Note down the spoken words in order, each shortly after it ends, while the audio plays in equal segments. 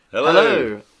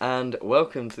Hello, and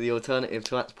welcome to the Alternative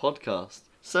Twats podcast.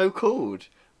 So called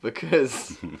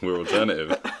because We're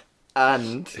alternative.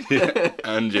 and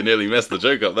And you nearly messed the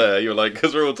joke up there. You were like,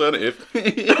 because we're alternative.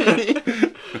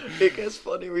 it gets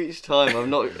funnier each time. I'm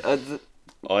not.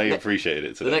 I appreciated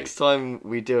it today. The next time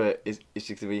we do it, it's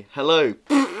just gonna be hello.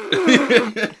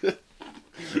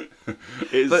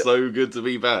 It's so good to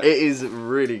be back. It is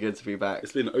really good to be back.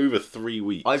 It's been over 3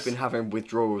 weeks. I've been having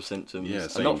withdrawal symptoms, Yeah,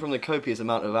 and same. not from the copious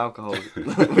amount of alcohol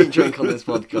that we drink on this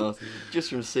podcast, just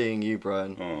from seeing you,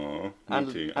 Brian, Aw, me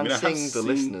and too. and I have seeing the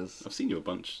listeners. I've seen you a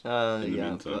bunch. In the Yeah,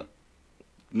 meantime. but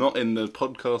Not in the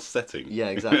podcast setting. yeah,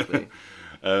 exactly.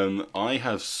 I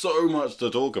have so much to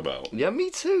talk about. Yeah, me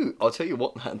too. I'll tell you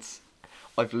what, lads.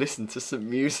 I've listened to some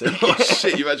music. Oh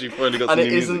shit, you've actually finally got some and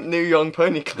it new isn't New Young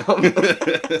Pony Club. music.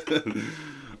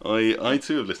 I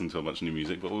too have listened to a bunch of new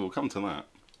music, but we will come to that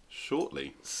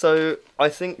shortly. So I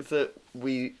think that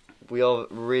we are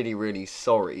really, really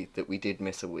sorry that we did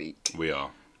miss a week. We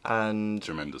are, And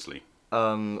tremendously.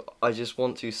 I just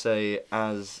want to say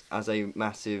as a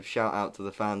massive shout out to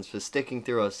the fans for sticking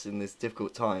through us in this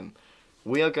difficult time.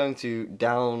 We are going to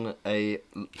down a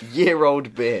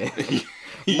year-old beer.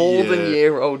 More than Yeah.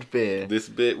 year-old beer. This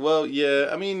bit, well, yeah,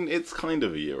 I mean, it's kind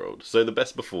of a year old. So the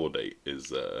best before date is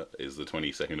the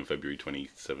 22nd of February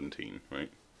 2017,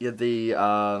 right?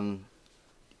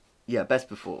 Yeah, best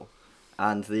before.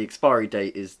 And the expiry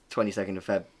date is 22nd of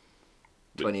Feb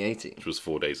 2018. Which was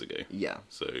 4 days ago. Yeah.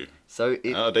 So, So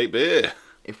out of date beer.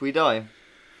 if we die,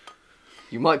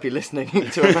 you might be listening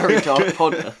to a very dark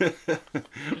podcast.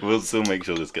 We'll still make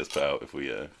sure this gets put out if we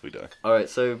die. Alright,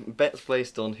 so bets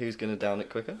placed on who's going to down it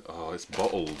quicker. Oh, it's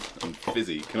bottled and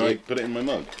fizzy. Can I put it in my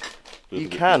mug? You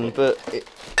can, but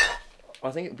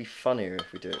I think it would be funnier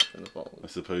if we do it from the bottle. I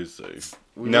suppose so.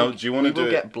 We Now, will- do you want to we do will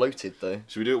it? get bloated though.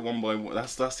 Should we do it one by one?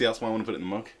 That's why I want to put it in the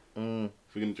mug.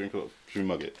 If we're gonna drink a lot, should we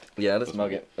mug it? Yeah, let's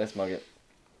mug it. Let's mug it.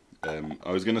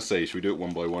 I was gonna say, should we do it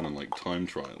one by one and like time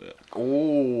trial it,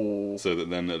 Ooh. so that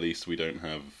then at least we don't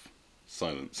have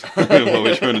silence while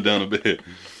we're trying to down a beer.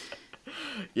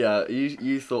 Yeah,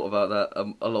 you thought about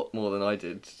that a lot more than I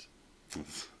did.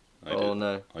 I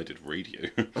No. I did radio.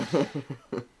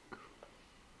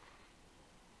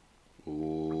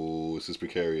 Oh, this is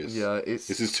precarious. Yeah, it's...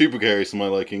 This is too precarious for my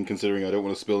liking, considering I don't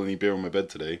want to spill any beer on my bed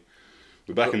today.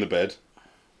 We're back in the bed.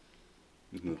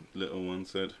 The little one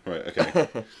said. Right, okay.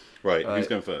 Right, who's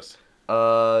going first?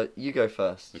 You go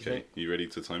first. Okay, you ready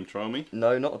to time trial me?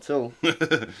 No, not at all.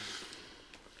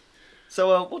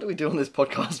 So, what do we do on this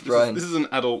podcast, Brian? This is an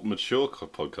adult, mature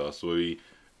podcast where we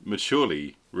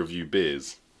maturely review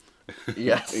beers.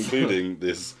 Yes. Including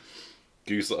this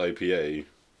Goose IPA.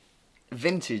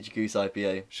 Vintage Goose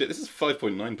IPA. Shit, this is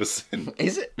 5.9%.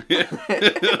 Is it?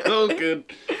 Oh, good.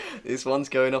 This one's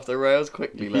going off the rails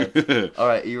quickly, lads.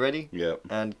 Alright, are you ready? Yeah.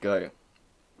 And go.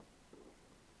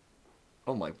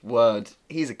 Oh my word.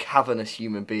 He's a cavernous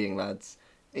human being, lads.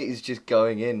 It is just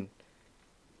going in.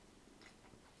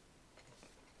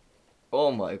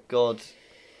 Oh my god.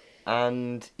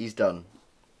 And he's done.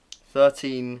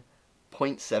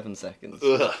 13.7 seconds.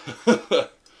 It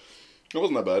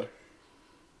wasn't that bad.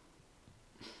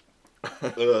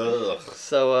 Ugh.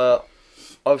 So,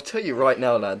 I'll tell you right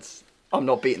now, lads. I'm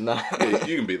not beating that. Yeah,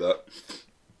 you can beat that.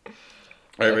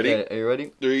 Alright, ready? Okay, are you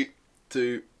ready? 3,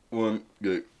 2, 1,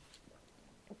 go.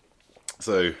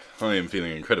 So, I am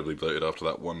feeling incredibly bloated after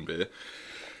that one beer.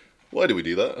 Why do we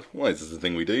do that? Why is this a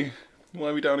thing we do? Why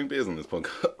are we downing beers on this podcast?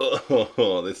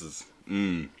 Oh, this is...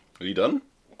 Are you done?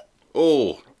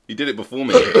 Oh, you did it before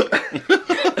me.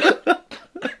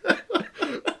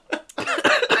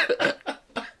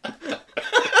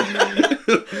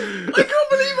 I can't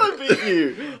believe I beat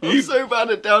you! I'm so bad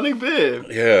at downing beer.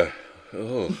 Yeah.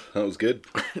 Oh, that was good.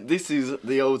 This is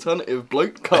the alternative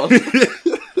bloke cast.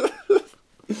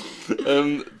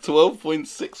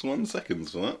 12.61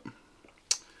 seconds for that.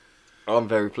 I'm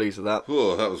very pleased with that.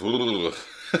 Oh, that was...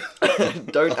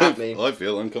 Don't at me. I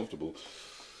feel uncomfortable.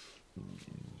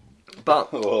 But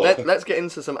Oh. let's get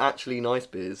into some actually nice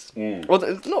beers. Well,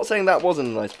 it's not saying that wasn't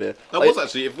a nice beer. That was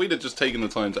actually, if we'd have just taken the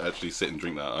time to actually sit and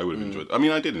drink that, I would have enjoyed it. I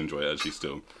mean, I did enjoy it actually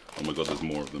still. Oh my god, there's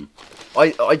more of them.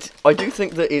 I do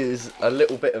think that it is a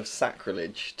little bit of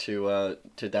sacrilege to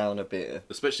down a beer.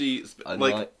 Especially, I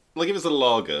like if it's a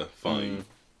lager, fine.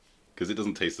 Because it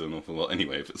doesn't taste an awful lot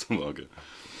anyway if it's a lager.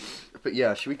 But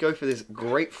yeah, should we go for this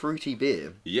grapefruity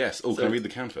beer? Yes. Oh, So- can I read the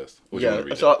can first? Or do you Yeah, want to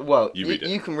read so, it? well, You read it.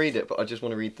 you can read it, but I just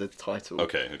want to read the title.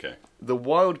 Okay, okay. The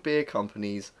Wild Beer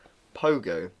Company's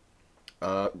Pogo.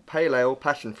 Pale Ale,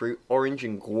 passion fruit, orange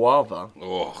and guava.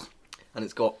 Oh. And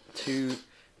it's got two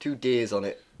deers on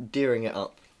it, deering it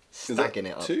up, Is that stacking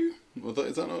it up. two? Well,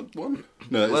 is that not one?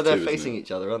 No, that's Well, they're two, facing isn't it?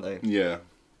 each other, aren't they? Yeah,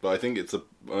 but I think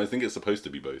it's supposed to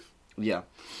be both. Yeah.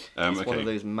 It's Okay. one of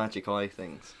those magic eye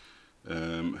things.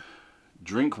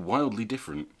 Drink wildly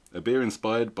different. A beer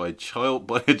inspired by a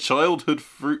childhood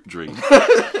fruit drink.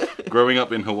 Growing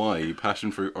up in Hawaii,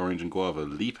 passion fruit, orange, and guava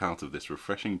leap out of this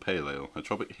refreshing pale ale. A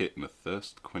tropic hit and a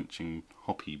thirst-quenching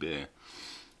hoppy beer.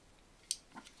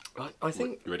 I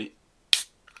think. You ready?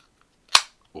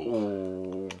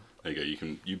 Oh, Oh, there you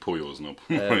go. You pour yours and I'll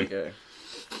pour there we mine. go.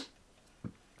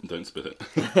 Don't spit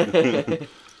it.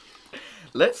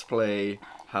 Let's play.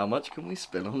 How much can we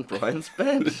spin on Brian's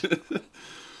bed?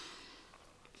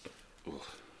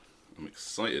 I'm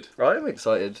excited. I'm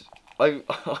excited. I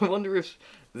wonder if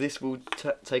this will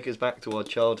take us back to our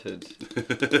childhood.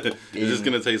 Is this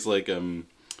gonna taste like what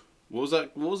was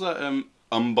that?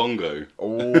 Umbongo.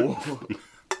 Oh,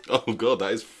 Oh god,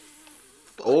 that is.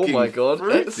 oh my fucking god,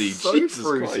 fruity. it's so Jesus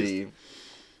fruity.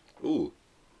 Christ. Ooh.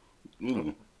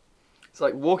 Ooh. It's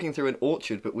like walking through an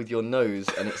orchard, but with your nose,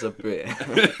 and it's a beer.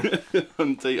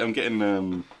 I'm getting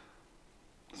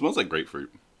it smells like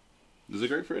grapefruit. Is there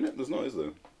grapefruit in it? There's not, is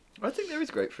there? I think there is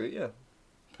grapefruit. Yeah.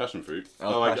 Passion fruit.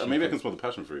 Oh, passion maybe I fruit. can smell the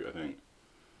passion fruit. I think.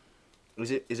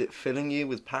 Is it filling you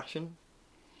with passion?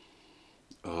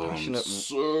 Oh, I'm Passionate-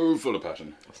 so full of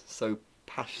passion. So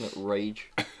passionate rage.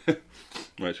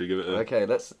 Right, should we give it a? Okay,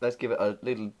 let's give it a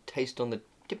little taste on the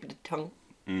tip of the tongue.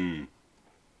 Mm.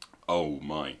 Oh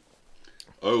my.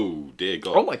 Oh dear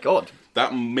God. Oh my god.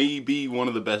 That may be one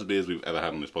of the best beers we've ever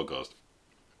had on this podcast.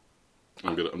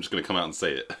 I'm just gonna come out and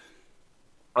say it.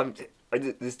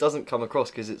 This doesn't come across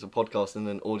because it's a podcast and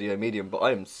an audio medium, but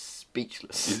I am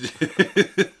speechless.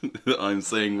 I'm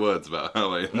saying words about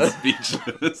how I am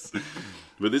speechless.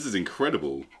 But this is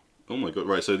incredible. Oh my god.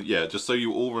 Right, so yeah, just so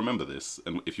you all remember this,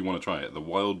 and if you want to try it, the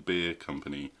Wild Beer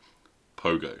Company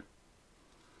Pogo.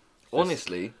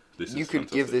 Honestly, this you is could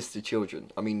give fantastic. this to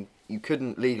children. I mean, you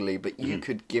couldn't legally, but you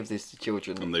could give this to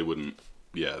children. And they wouldn't.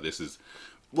 Yeah, this is.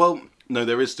 Well, no,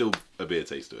 there is still a beer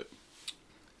taste to it.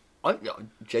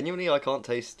 Genuinely, I can't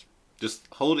taste. Just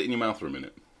hold it in your mouth for a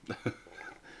minute.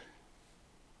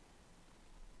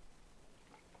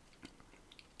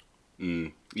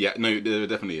 Yeah, no, there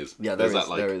definitely is. Yeah, There's there that, is,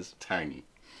 like, there is. tang.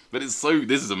 But it's so.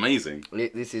 This is amazing.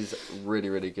 This is really,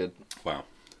 really good. Wow.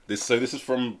 This is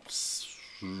from.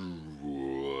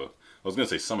 I was going to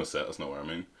say Somerset. That's not where I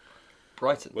mean.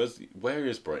 Brighton. Where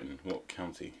is Brighton? What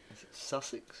county? Is it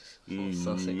Sussex? It's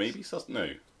not Sussex. Maybe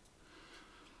No.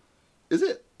 Is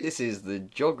it? This is the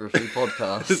geography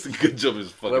podcast It's a good job.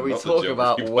 It's fucking where we not a talk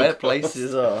about geography where podcast.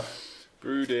 places are.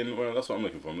 Brewed in. Well, that's what I'm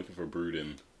looking for. I'm looking for a brewed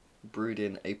in. Brewed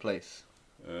in a place.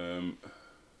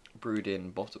 Brewed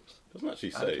in bottles. Doesn't actually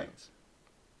And say. cans.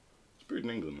 It's brewed in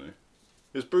England though.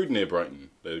 It's brewed near Brighton.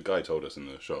 The guy told us in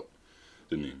the shop,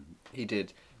 didn't he? He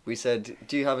did. We said,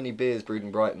 "Do you have any beers brewed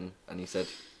in Brighton?" And he said,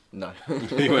 "No."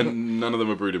 He went, none of them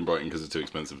are brewed in Brighton because it's too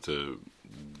expensive to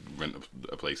rent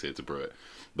a place here to brew it.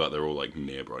 But they're all like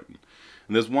near Brighton.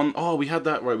 And there's one, oh, we had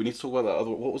that, right, we need to talk about that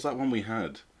other, what was that one we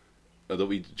had that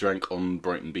we drank on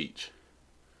Brighton Beach?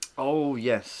 Oh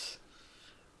yes.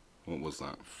 What was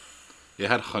that? It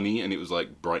had honey and it was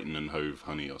like Brighton and Hove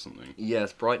honey or something.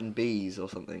 Yes, Brighton Bees or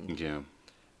something. Yeah.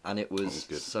 And it was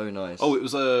good. so nice. Oh, it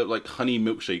was a like honey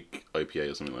milkshake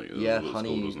IPA or something like that. yeah, That's what it's honey,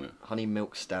 called, wasn't it? honey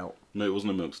milk stout. No, it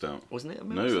wasn't a milk stout. Wasn't it a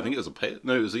milk No, stout? I think it was a pale.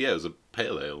 No, it was a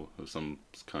pale ale of some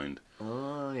kind.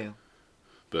 Oh yeah.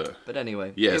 But But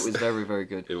anyway, Yes. it was very, very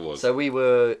good. It was. So we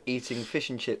were eating fish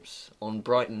and chips on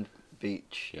Brighton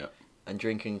Beach yeah, and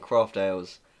drinking craft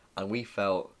ales, and we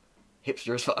felt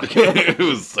hipster as fuck. it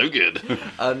was so good.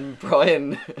 And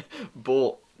Brian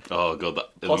bought Oh god,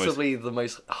 that possibly the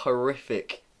most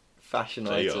horrific fashion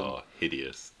they item. are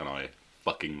hideous, and I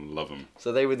fucking love them.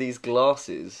 So they were these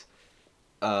glasses,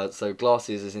 so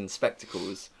glasses as in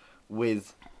spectacles,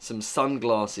 with some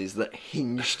sunglasses that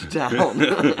hinged down.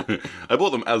 I bought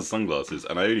them as sunglasses,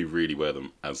 and I only really wear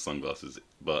them as sunglasses.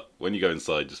 But when you go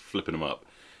inside, just flipping them up,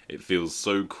 it feels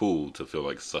so cool to feel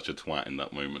like such a twat in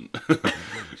that moment.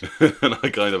 And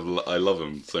I love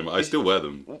them so much. I still wear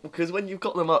them. Because when you've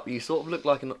got them up, you sort of look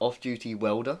like an off-duty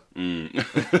welder.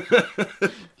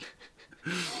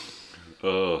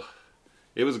 Oh,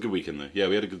 it was a good weekend though. Yeah,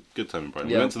 we had a good time in Brighton.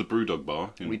 Yeah. We went to the Brewdog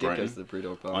Bar in We did Brighton. go to the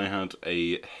Brewdog Bar. I had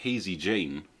a Hazy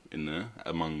Jane in there,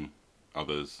 among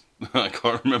others. I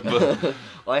can't remember.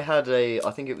 I had I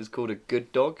think it was called a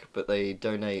Good Dog, but they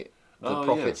donate the Oh,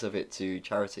 profits of it to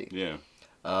charity. Yeah.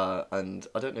 And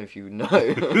I don't know if you know,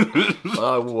 but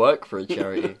I work for a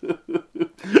charity.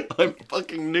 I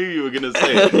fucking knew you were gonna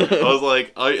say it. I was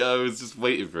like, I was just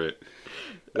waiting for it.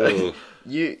 Oh.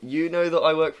 You know that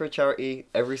I work for a charity.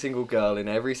 Every single girl in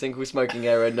every single smoking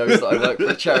area knows that I work for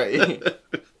a charity.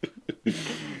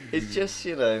 It's just,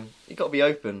 you got to be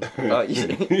open about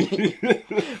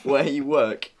where you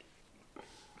work.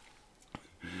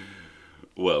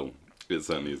 Well, it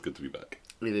certainly is good to be back.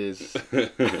 It is.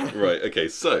 Right, okay,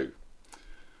 so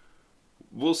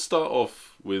we'll start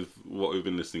off with what we've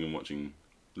been listening to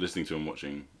and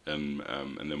watching, and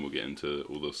then we'll get into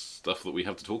all the stuff that we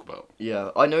have to talk about.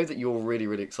 Yeah, I know that you're really,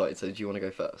 really excited, so do you want to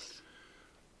go first?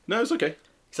 No, it's okay.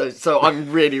 So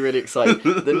I'm really, really excited.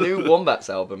 The new Wombats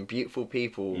album, Beautiful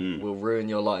People Will Ruin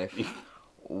Your Life.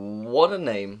 What a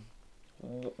name.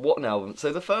 What an album. So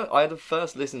I had the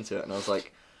first listen to it and I was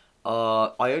like,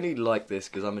 I only like this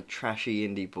because I'm a trashy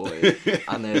indie boy.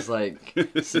 And there's like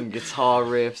some guitar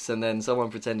riffs and then someone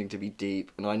pretending to be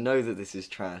deep. And I know that this is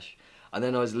trash. And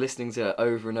then I was listening to it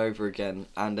over and over again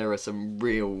and there are some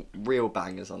real, real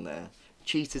bangers on there.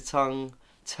 Cheetah Tongue.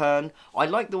 Turn. I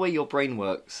like the way your brain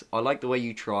works. I like the way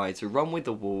you try to run with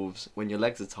the wolves when your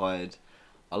legs are tired.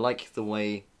 I like the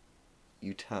way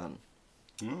you turn.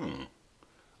 Oh.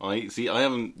 I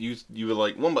haven't. You were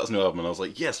like Wombat's new album, and I was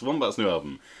like, yes, Wombat's new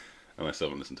album, and I still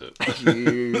haven't listened to it.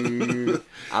 You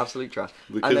absolute trash.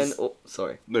 Because... And then,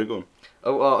 sorry. No, go on.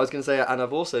 Oh, well, I was going to say, and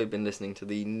I've also been listening to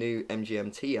the new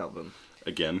MGMT album.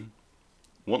 Again,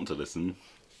 want to listen,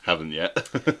 haven't yet.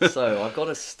 So I've got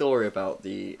a story about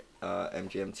the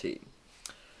MGMT.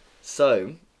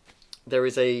 So there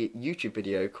is a YouTube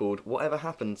video called Whatever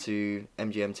Happened to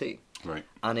MGMT. Right.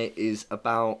 And it is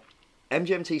about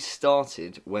MGMT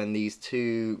started when these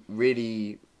two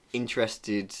really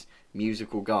interested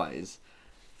musical guys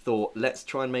thought, let's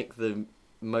try and make the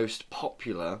most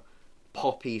popular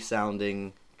poppy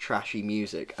sounding trashy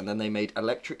music, and then they made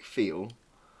Electric Feel.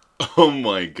 Oh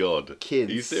my god.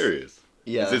 Kids. Are you serious?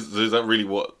 Yeah. Is that really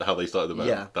how they started the band?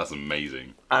 Yeah. That's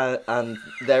amazing. And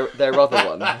their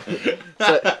other one.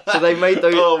 So they made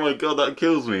those. Oh my god, that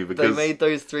kills me because they made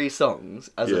those 3 songs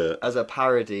as a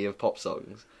parody of pop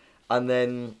songs, and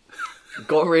then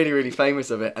got really, really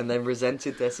famous of it, and then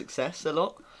resented their success a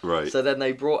lot. Right. So then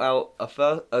they brought out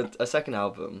a second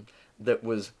album that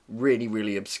was really,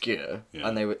 really obscure,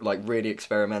 and they were like really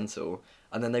experimental.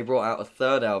 And then they brought out a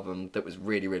third album that was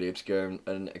really, really obscure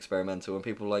and experimental, and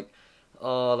people were like,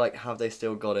 oh, like, have they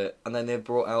still got it? And then they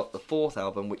brought out the 4th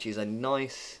album, which is a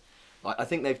nice... I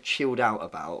think they've chilled out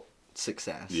about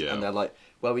success. Yeah. And they're like,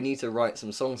 well, we need to write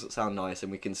some songs that sound nice,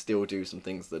 and we can still do some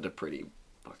things that are pretty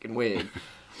fucking weird.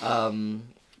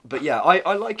 But yeah,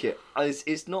 I like it.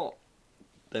 It's not...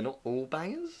 They're not all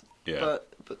bangers. Yeah.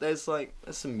 But there's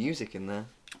some music in there.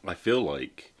 I feel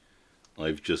like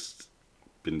I've just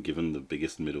been given the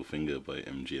biggest middle finger by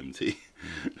MGMT.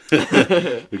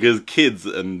 Because Kids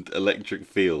and Electric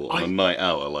Feel on a night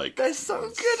out are like... They're so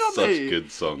good, aren't such they?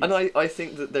 good songs. And I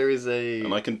think that there is a...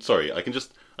 And I can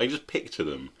just picture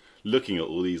them looking at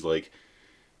all these like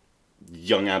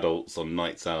young adults on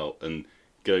nights out and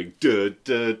going duh,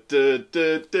 duh, duh,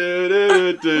 duh, duh,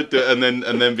 duh, duh, duh,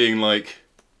 and then being like,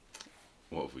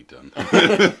 what have we done?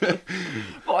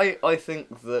 I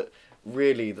think that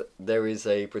really that there is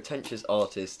a pretentious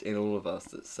artist in all of us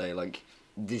that say like,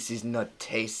 this is not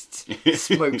taste,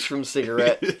 smokes from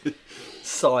cigarette,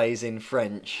 sighs in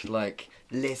French, like,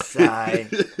 les sigh.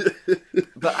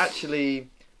 But actually,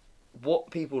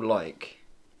 what people like,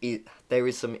 there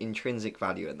is some intrinsic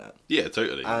value in that. Yeah,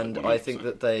 totally. And 100%. I think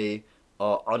that they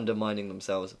are undermining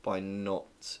themselves by not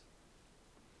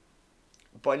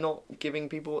giving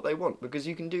people what they want, because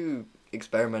you can do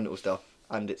experimental stuff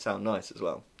and it sound nice as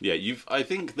well. Yeah, I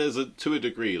think there's to a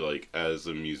degree, like, as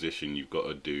a musician, you've got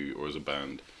to do, or as a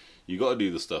band, you've got to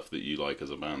do the stuff that you like as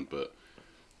a band, but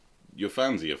your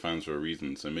fans are your fans for a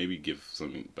reason, so maybe give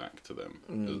something back to them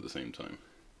at the same time.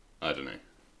 I don't know.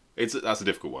 That's a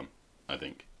difficult one, I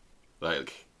think.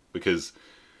 Like, because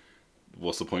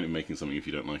what's the point of making something if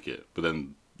you don't like it? But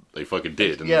then they fucking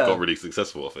did, and got really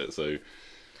successful off it, so...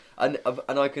 And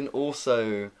I can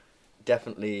also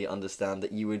definitely understand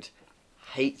that you would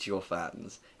hate your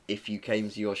fans if you came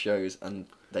to your shows and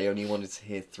they only wanted to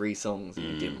hear 3 songs and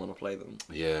you didn't want to play them.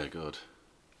 Yeah, God.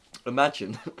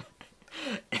 Imagine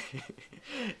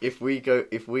if we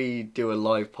do a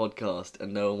live podcast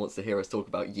and no one wants to hear us talk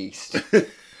about yeast. That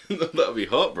would be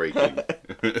heartbreaking.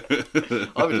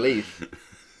 I would leave.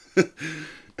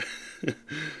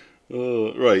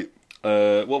 Right.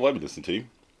 What have I been listening to?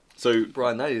 So,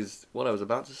 Brian, that is what I was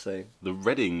about to say. The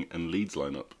Reading and Leeds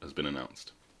lineup has been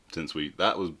announced. Since we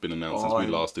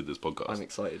last did this podcast. I'm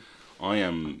excited. I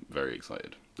am very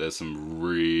excited. There's some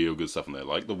real good stuff in there,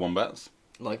 like the Wombats.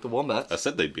 Like the Wombats. I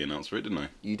said they'd be announced for it, didn't I?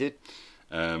 You did.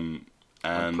 And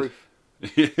proof.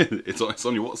 It's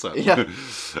on your WhatsApp. Yeah.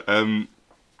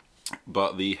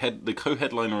 But the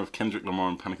co-headliner of Kendrick Lamar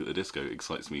and Panic at the Disco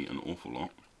excites me an awful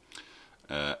lot.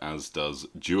 As does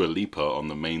Dua Lipa on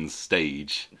the main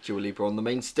stage. Dua Lipa on the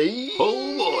main stage.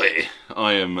 Oh boy!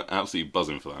 I am absolutely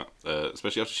buzzing for that.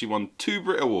 Especially after she won 2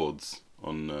 Brit Awards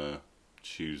on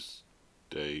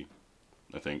Tuesday,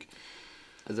 I think.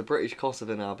 As a British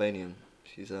Kosovan Albanian,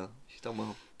 she's done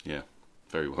well. Yeah,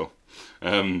 very well.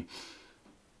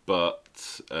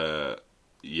 But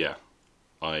yeah,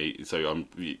 I'm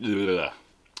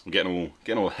getting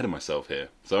all ahead of myself here.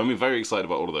 So I'm very excited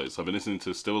about all of those. I've been listening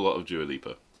to still a lot of Dua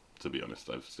Lipa, to be honest.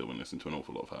 I've still been listening to an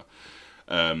awful lot of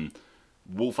her.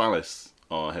 Wolf Alice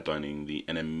are headlining the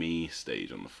NME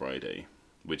stage on the Friday,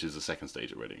 which is the second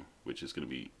stage at Reading, which is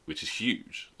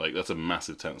huge. Like, that's a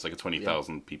massive tent. It's like a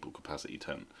 20,000 people capacity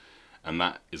tent. And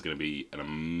that is going to be an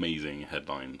amazing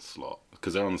headline slot.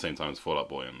 Because they're on the same time as Fall Out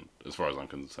Boy, and as far as I'm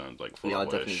concerned, like, Fall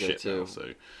Out Boy is shit now.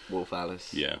 So, Wolf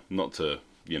Alice. yeah, not to,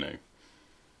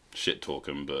 shit talk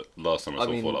them, but last time I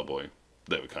saw Fall Out Boy,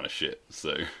 they were kind of shit,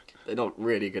 so... They're not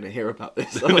really going to hear about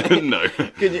this, are they? No.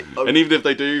 And even if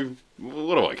they do,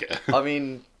 what do I care? I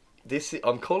mean,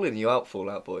 I'm calling you out,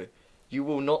 Fall Out Boy. You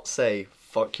will not say,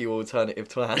 fuck you alternative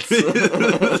twats.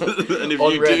 And if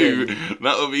you do,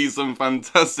 that'll be some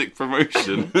fantastic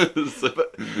promotion.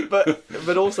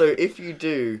 But also, if you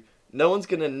do, no one's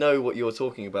going to know what you're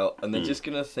talking about, and they're just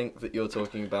going to think that you're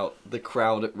talking about the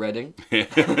crowd at Reading.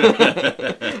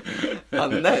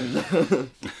 And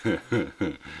then...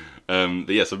 But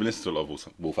yes, I've been listening to a lot of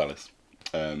Wolf Alice.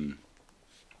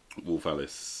 Wolf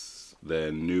Alice,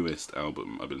 their newest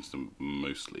album, I've been listening to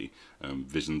mostly,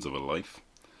 Visions of a Life.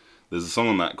 There's a song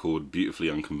on that called Beautifully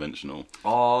Unconventional.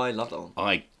 Oh, I love that one.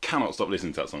 I cannot stop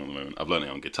listening to that song at the moment. I've learned it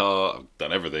on guitar, I've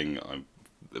done everything, I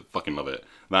fucking love it.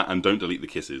 That and Don't Delete the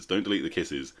Kisses. Don't Delete the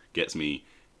Kisses gets me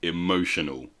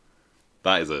emotional.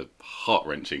 That is a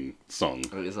heart-wrenching song.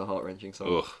 It is a heart-wrenching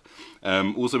song.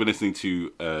 Ugh. Also been listening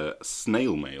to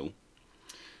Snail Mail.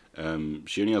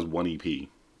 She only has one EP.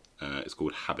 It's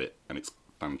called Habit, and it's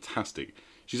fantastic.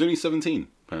 She's only 17,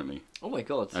 apparently. Oh my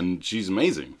god. And she's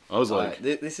amazing. I was like...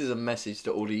 This is a message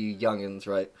to all of you youngins,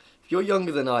 right? If you're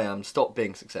younger than I am, stop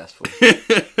being successful.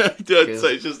 Dude, so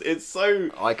it's so...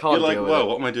 I can't You're like, deal with wow, it.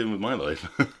 what am I doing with my life?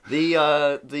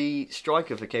 The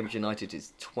striker for Cambridge United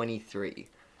is 23,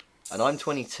 and I'm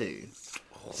 22.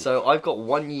 So I've got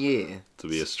 1 year to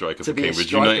be a striker to for be Cambridge a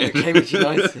striker United. for Cambridge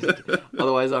United.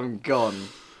 Otherwise, I'm gone.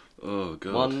 Oh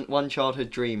god. One childhood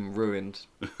dream ruined.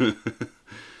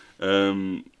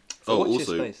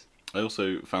 Also, I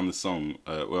also found this song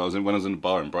when I was in a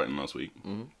bar in Brighton last week,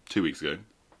 2 weeks ago.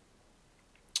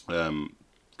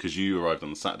 Because you arrived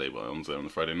on the Saturday, but I was there on the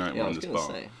Friday night. Yeah, we're I in was this gonna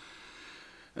bar, say.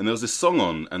 and there was this song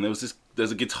on, and there's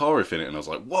a guitar riff in it, and I was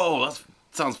like, whoa, that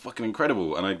sounds fucking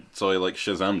incredible. And I like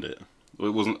Shazammed it. It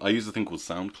wasn't. I used a thing called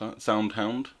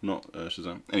Soundhound, not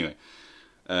Shazam. Anyway,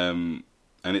 and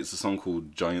it's a song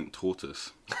called Giant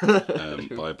Tortoise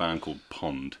by a band called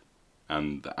Pond,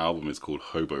 and the album is called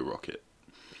Hobo Rocket.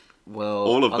 Well,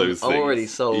 All of those things. I'm already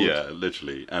sold. Yeah,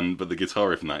 literally. But the guitar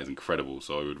riff in that is incredible,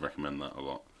 so I would recommend that a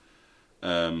lot.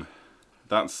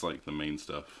 That's like the main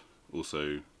stuff.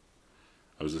 Also,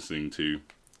 I was listening to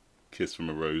Kiss from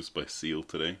a Rose by Seal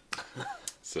today.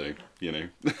 So,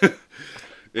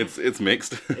 it's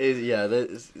mixed.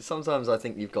 Sometimes I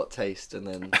think you've got taste, and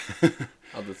then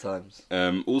other times.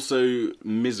 Also,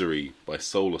 Misery by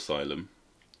Soul Asylum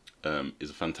is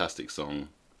a fantastic song.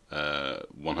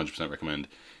 100% recommend.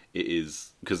 It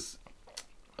is, because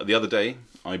the other day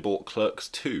I bought Clerks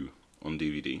 2 on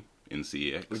DVD in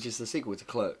CEX. Which is the sequel to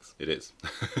Clerks. It is.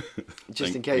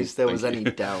 Just in case there was any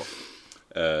doubt.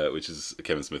 Which is a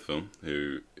Kevin Smith film,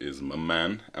 who is my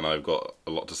man, and I've got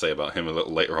a lot to say about him a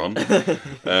little later on.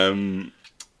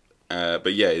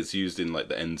 But yeah, it's used in like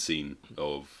the end scene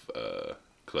of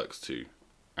Clerks 2,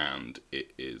 and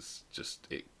it is just,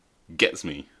 it gets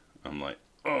me. I'm like,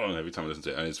 oh, every time I listen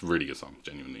to it, and it's a really good song,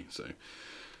 genuinely. So,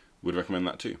 would recommend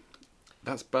that too.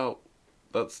 That about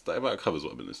covers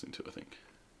what I've been listening to. I think.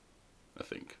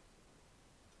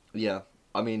 Yeah,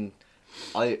 I mean,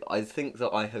 I think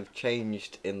that I have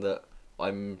changed in that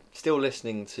I'm still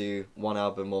listening to one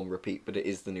album on repeat, but it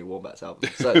is the new Wombats album.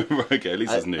 So okay, at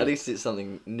least it's new. At least it's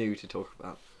something new to talk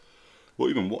about. What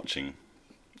have you been watching?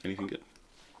 Anything good?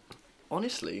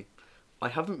 Honestly, I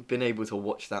haven't been able to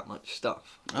watch that much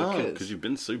stuff. Because you've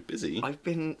been so busy. I've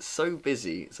been so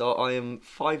busy. So I am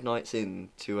 5 nights in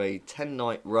to a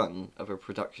 10-night run of a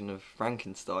production of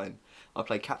Frankenstein. I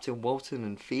play Captain Walton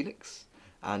and Felix,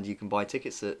 and you can buy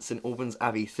tickets at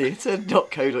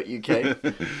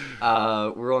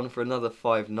stalbansabbeytheatre.co.uk. We're on for another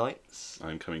 5 nights.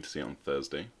 I'm coming to see it on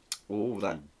Thursday. Oh,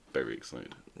 that Very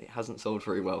excited. it hasn't sold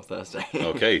very well Thursday.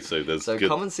 Okay, so there's So good.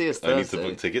 come and see us I need Thursday. to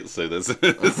book tickets, so there's.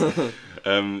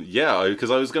 Yeah,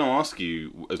 because I was going to ask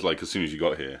you, as soon as you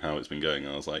got here, how it's been going.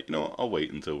 And I was like, you know what, I'll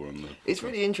wait until we're on the. It's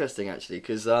really interesting actually,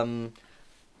 because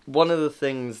one of the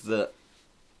things that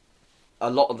a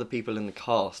lot of the people in the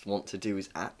cast want to do is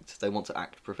act. They want to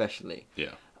act professionally.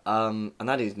 Yeah. And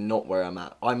that is not where I'm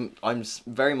at. I'm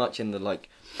very much in the like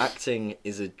acting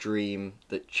is a dream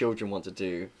that children want to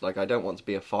do. Like I don't want to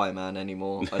be a fireman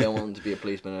anymore. I don't want to be a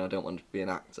policeman, and I don't want to be an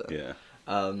actor. Yeah.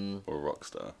 Or a rock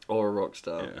star. Or a rock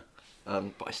star. Yeah.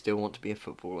 But I still want to be a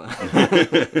footballer.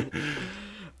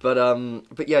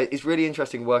 But yeah, it's really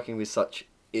interesting working with such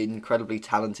incredibly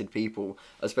talented people,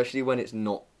 especially when it's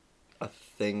not a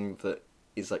thing that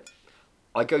is like.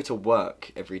 I go to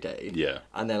work every day, Yeah.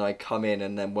 and then I come in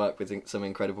and then work with some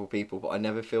incredible people, but I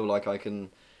never feel like I can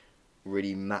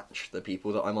really match the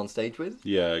people that I'm on stage with.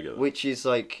 Yeah, I get that. Which is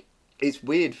like, it's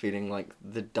weird feeling like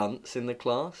the dunce in the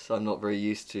class. I'm not very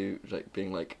used to like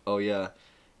being like, oh yeah,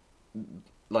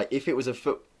 like if it was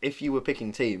if you were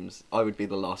picking teams, I would be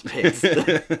the last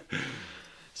picked.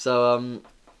 So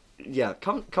yeah,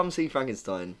 come see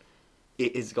Frankenstein.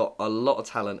 It has got a lot of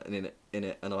talent in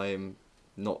it, and I am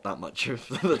not that much of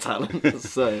the talent.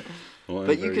 So, Well, I'm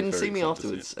but you very, can very see me excited to see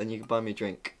afterwards, and you can buy me a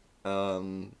drink.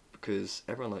 Because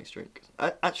everyone likes drinks.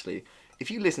 Actually, if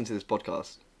you listen to this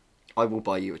podcast, I will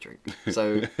buy you a drink.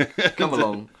 So come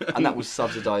along, and that will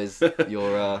subsidise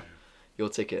your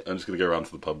ticket. I'm just going to go around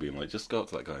to the pub being like, just go up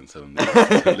to that guy and tell him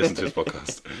to listen to his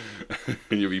podcast.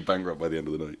 And you'll be bankrupt by the end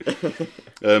of the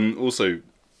night. Also,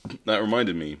 that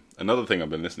reminded me, another thing I've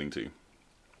been listening to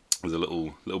was a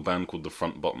little band called The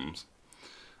Front Bottoms.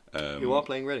 Who are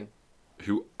playing Reading.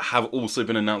 Who have also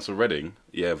been announced for Reading.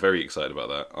 Yeah, very excited about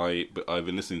that. But I've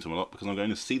been listening to them a lot because I'm going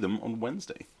to see them on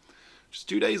Wednesday. Just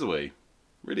 2 days away.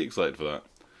 Really excited for that.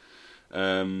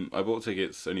 I bought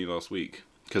tickets only last week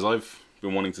because I've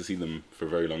been wanting to see them for a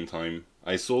very long time.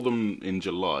 I saw them in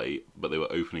July, but they were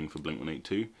opening for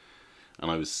Blink-182, and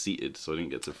I was seated, so I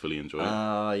didn't get to fully enjoy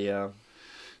it. Yeah.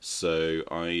 So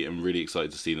I am really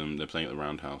excited to see them. They're playing at the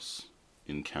Roundhouse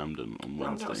in Camden on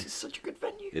Wednesday. Roundhouse is such a good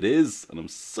venue. It is, and I'm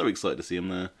so excited to see them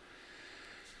there.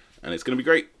 And it's going to be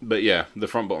great. But yeah, the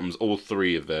Front Bottoms, all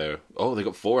three of their... Oh, they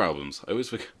got 4 albums. I always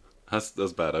forget...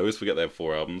 That's bad. I always forget they have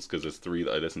 4 albums, because there's 3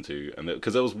 that I listen to. And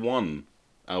because there was one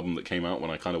album that came out when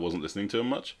I kind of wasn't listening to them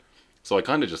much. So I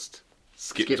kind of just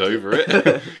skipped over it.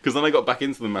 Because then I got back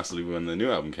into them massively when the new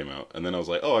album came out. And then I was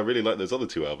like, oh, I really like those other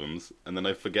 2 albums. And then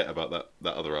I forget about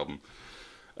that other album.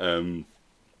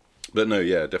 But no,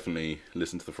 yeah, definitely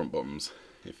listen to the Front Bottoms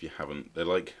if you haven't. They're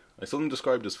like, I saw them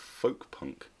described as folk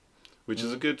punk, which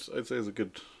is I'd say is a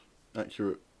good,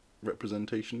 accurate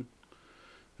representation,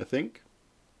 I think.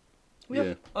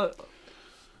 Yeah. I'll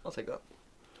take that.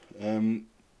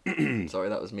 Sorry,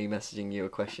 that was me messaging you a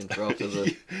question for after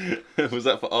the... Was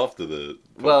that for after the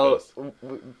podcast? Well,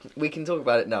 we can talk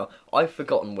about it now. I've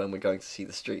forgotten when we're going to see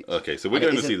The Streets. Okay, so we're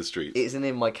going to see The Streets. It isn't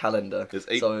in my calendar.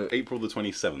 It's so April the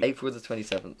 27th. April the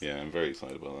 27th. Yeah, I'm very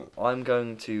excited about that. I'm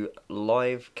going to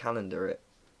live calendar it.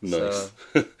 Nice.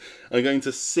 So... I'm going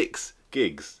to 6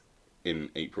 gigs in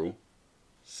April.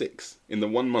 6 in the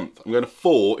 1 month. I'm going to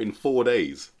 4 in 4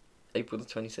 days. April the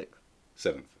 26th.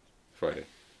 7th, Friday.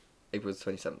 April the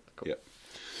 27th. Cool.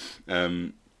 Yeah.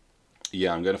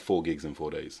 Yeah, I'm going to 4 gigs in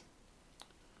 4 days.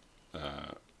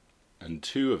 And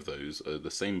 2 of those are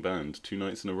the same band 2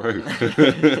 nights in a row.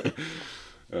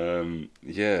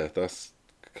 Yeah, that's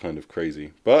kind of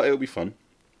crazy. But it'll be fun.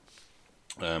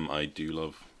 I do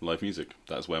love live music.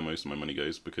 That's where most of my money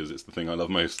goes because it's the thing I love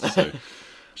most. So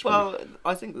well,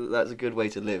 I think that's a good way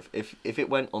to live. If it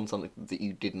went on something that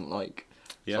you didn't like,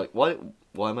 yeah. it's like,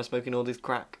 why am I smoking all this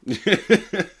crack?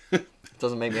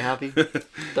 Doesn't make me happy.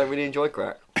 Don't really enjoy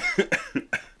crack.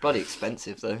 Bloody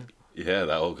expensive though. Yeah,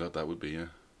 that would be, yeah.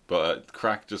 But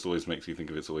crack just always makes you think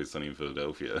of It's Always Sunny in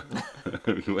Philadelphia.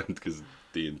 Because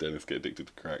Dee and Dennis get addicted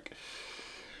to crack.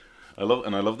 I love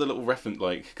the little reference,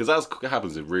 like, because that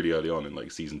happens really early on in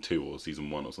like season 2 or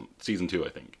season 1 or something. Season 2, I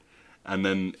think. And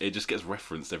then it just gets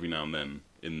referenced every now and then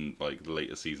in like the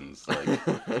later seasons. Like,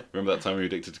 remember that time we were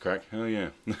addicted to crack? Oh yeah.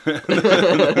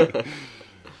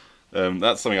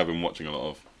 That's something I've been watching a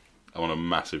lot of. I want a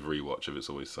massive rewatch of It's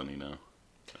Always Sunny now.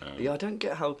 Yeah, I don't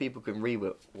get how people can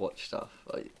re-watch stuff.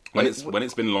 Like when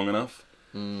it's been long enough,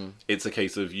 it's a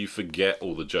case of you forget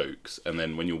all the jokes, and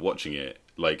then when you're watching it,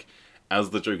 like as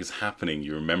the joke is happening,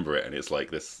 you remember it, and it's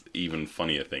like this even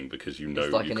funnier thing because you know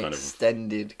it's like you an kind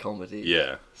extended comedy.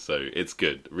 Yeah, so it's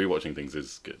good. Rewatching things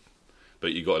is good,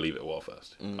 but you got to leave it a while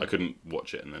first. I couldn't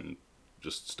watch it and then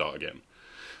just start again.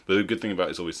 But the good thing about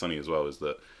It's Always Sunny as well is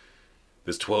that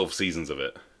There's 12 seasons of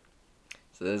it.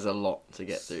 So there's a lot to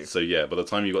get through. So yeah, by the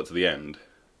time you got to the end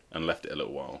and left it a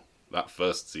little while, that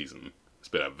first season, it's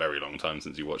been a very long time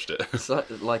since you watched it. It's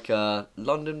like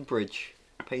London Bridge,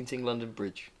 painting London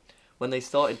Bridge. When they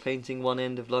started painting one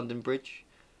end of London Bridge,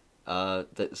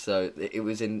 so it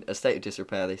was in a state of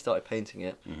disrepair. They started painting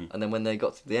it, and then when they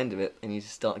got to the end of it, they needed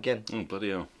to start again Oh, bloody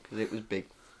hell. because it was big.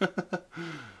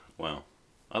 Wow.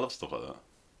 I love stuff like that.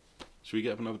 Should we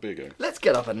get up another beer going? Let's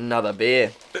get up another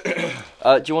beer.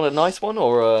 Do you want a nice one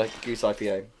or a Goose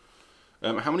IPA?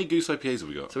 How many Goose IPAs have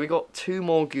we got? So we got 2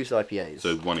 more Goose IPAs.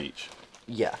 So one each.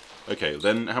 Yeah. Okay,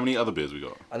 then how many other beers have we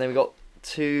got? And then we got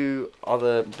 2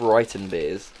 other Brighton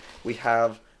beers. We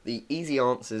have the Easy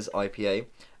Answers IPA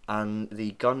and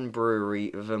the Gun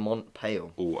Brewery Vermont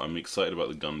Pale. Oh, I'm excited about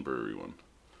the Gun Brewery one.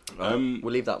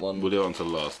 We'll leave that one. We'll do it until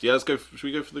last. Yeah, let's go. Should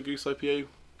we go for the Goose IPA?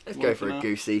 Let's one go for now? a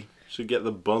Goosey. Should get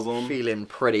the buzz on. Feeling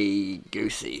pretty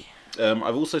goosey.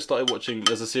 I've also started watching.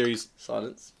 There's a series.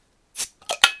 Silence.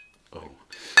 Oh.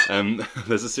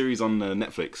 There's a series on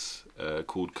Netflix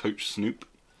called Coach Snoop,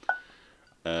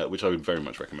 which I would very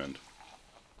much recommend.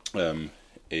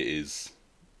 It's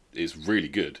really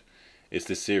good. It's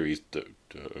this series.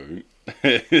 Don't.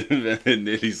 It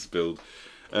nearly spilled.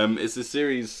 It's this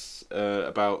series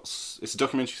about. It's a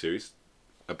documentary series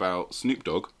about Snoop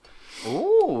Dogg.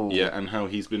 Ooh. Yeah, and how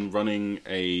he's been running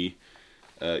a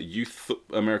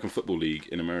American Football League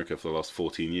in America for the last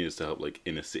 14 years to help like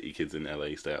inner city kids in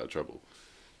LA stay out of trouble.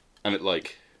 And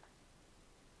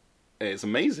it's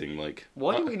amazing. Like,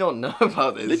 Why do we not know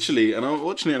about this? literally, and I'm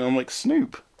watching it and I'm like,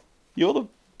 Snoop, you're the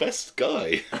best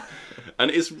guy. And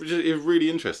it's really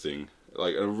interesting.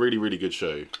 Like a really, really good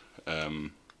show.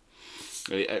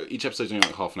 Each episode's only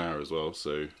like half an hour as well,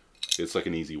 so it's like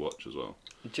an easy watch as well.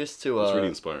 Just to It's really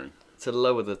inspiring. to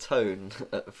lower the tone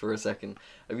for a second,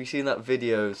 have you seen that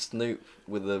video of Snoop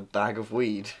with a bag of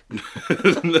weed?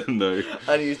 No.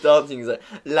 And he's dancing. He's like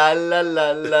la la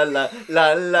la la la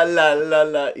la la la la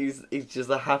la. He's just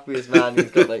the happiest man. He's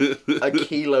got like a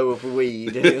kilo of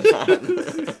weed in his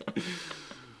hand.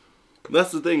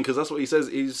 That's the thing, because that's what he says.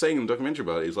 He's saying in the documentary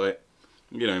about it. He's like,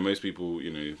 most people,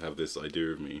 have this idea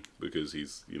of me because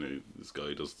he's, this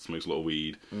guy smokes a lot of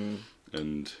weed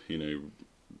and,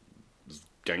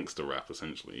 gangster rap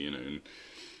essentially,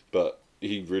 but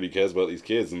he really cares about these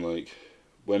kids, and like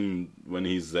when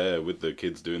he's there with the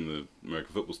kids doing the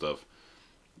American football stuff,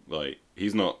 like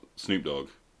he's not Snoop Dogg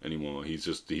anymore. He's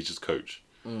just coach,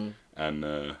 and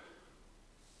and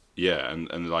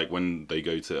like when they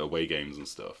go to away games and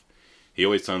stuff, he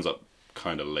always turns up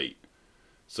kind of late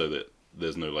so that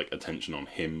there's no like attention on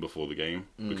him before the game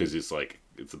because it's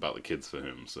about the kids for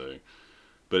him. So,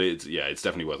 but it's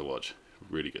definitely worth a watch.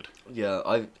 Really good. Yeah,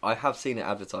 I have seen it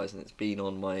advertised and it's been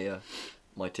on my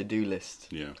my to-do list.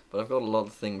 Yeah. But I've got a lot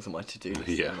of things on my to-do list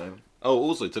Yeah. at the moment. Oh,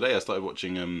 also today I started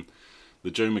watching the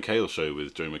Joe McHale show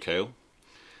with Joe McHale,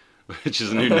 which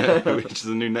is a new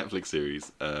Netflix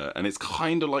series, and it's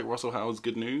kind of like Russell Howard's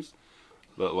Good News,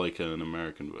 but like an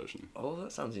American version. Oh,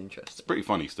 that sounds It's interesting. pretty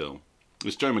funny still.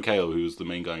 It's Joe McHale who's the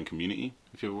main guy in Community.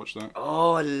 If you ever watched that.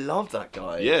 Oh, I love that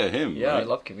guy. Yeah, him. Yeah, right? I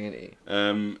love Community.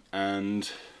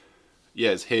 And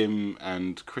yeah, it's him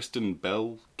and Kristen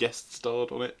Bell guest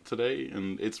starred on it today,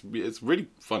 and it's really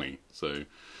funny. So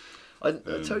I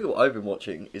tell you what I've been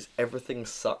watching is Everything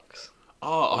Sucks.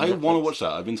 I Netflix. want to watch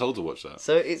that. I've been told to watch that.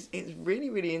 So it's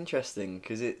really, really interesting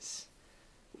because it's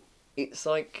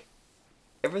like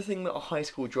everything that a high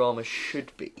school drama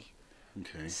should be.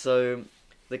 Okay. So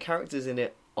the characters in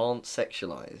it aren't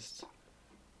sexualized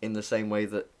in the same way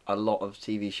that a lot of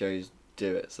TV shows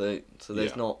do it. So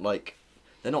there's Yeah. not like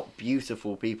they're not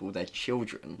beautiful people. They're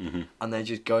children, Mhm. and they're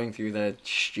just going through their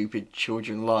stupid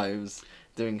children lives,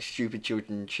 doing stupid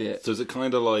children shit. So is it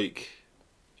kind of like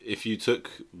if you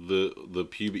took the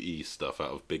puberty stuff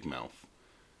out of Big Mouth,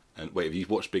 and wait, have you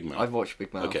watched Big Mouth? I've watched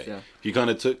Big Mouth. Okay. Yeah. If you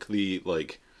kind of took the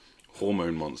like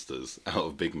hormone monsters out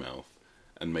of Big Mouth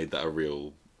and made that a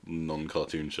real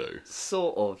non-cartoon show.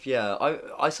 Sort of, yeah.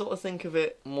 I sort of think of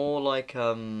it more like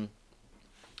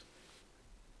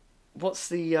what's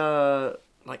the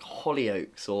like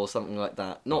Hollyoaks or something like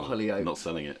that. Not Hollyoaks. Not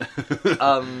selling it.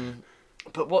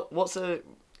 But what's a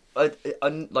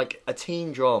like a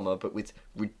teen drama but with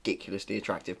ridiculously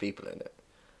attractive people in it.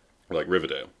 Like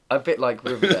Riverdale. A bit like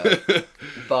Riverdale,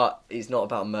 but it's not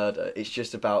about murder. It's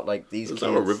just about like these Is kids.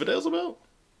 that what Riverdale's about?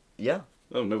 Yeah,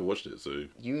 I've never watched it, so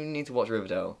you need to watch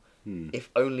Riverdale. If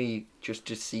only just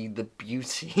to see the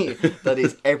beauty that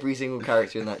is every single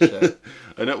character in that show.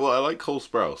 I know. Well, I like Cole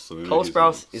Sprouse. I mean, Cole he's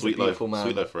Sprouse in is a beautiful man.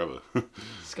 Sweet Life Forever.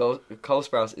 Cole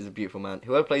Sprouse is a beautiful man.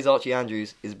 Whoever plays Archie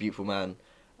Andrews is a beautiful man.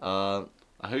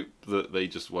 I hope that they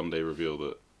just one day reveal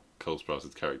that Cole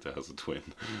Sprouse' character has a twin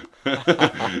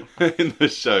in the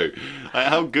show. Like,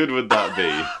 how good would that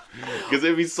be? Because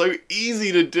it'd be so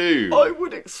easy to do. I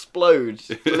would explode,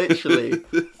 literally.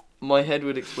 My head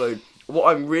would explode.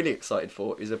 What I'm really excited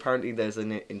for is apparently there's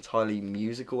an entirely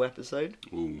musical episode.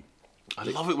 Ooh. I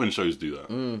love it when shows do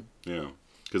that. Yeah.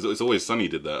 Because It's Always Sunny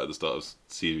did that at the start of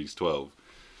series 12.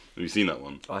 Have you seen that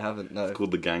one? I haven't, no. It's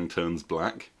called The Gang Turns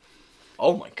Black.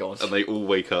 Oh my god. And they all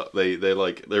wake up. They're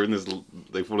in this.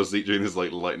 They fall asleep during this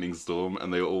like lightning storm,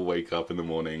 and they all wake up in the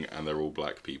morning, and they're all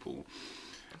black people.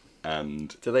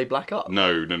 And do they black up?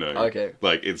 no. Okay.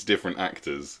 Like it's different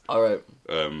actors. All right.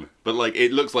 But like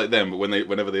it looks like them, but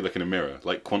whenever they look in a mirror,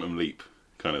 like Quantum Leap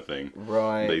kind of thing.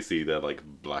 Right. They see their like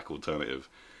black alternative,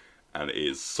 and it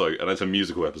is so. And it's a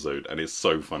musical episode, and it's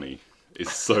so funny.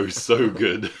 It's so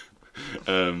good.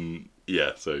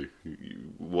 Yeah, so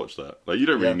you watch that. Like, you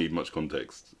don't really need much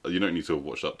context. You don't need to have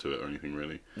watched up to it or anything,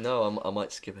 really. No, I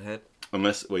might skip ahead.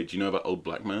 Unless, wait, do you know about Old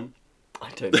Black Man? I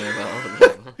don't know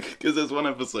about Because there's one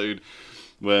episode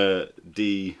where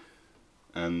Dee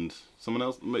and someone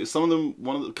else,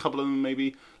 a couple of them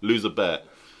maybe, lose a bet.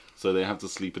 So they have to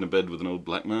sleep in a bed with an old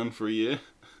black man for a year.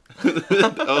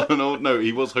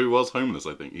 He was homeless,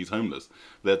 I think. He's homeless.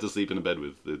 They had to sleep in a bed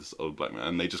with this old black man,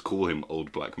 and they just call him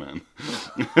Old Black Man.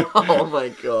 Oh my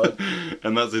god.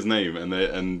 And that's his name,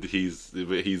 and he's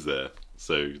there.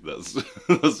 So that's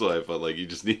why I felt like you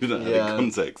just needed that added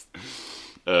context.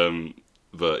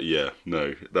 But yeah,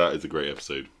 no, that is a great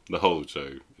episode. The whole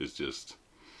show is just,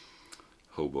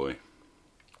 oh boy.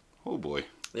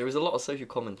 There is a lot of social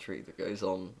commentary that goes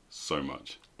on. So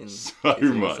much. So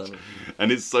much.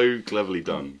 And it's so cleverly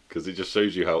done, because it just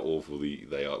shows you how awful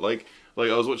they are. Like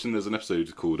I was watching, there's an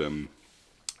episode called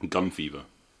Gun Fever.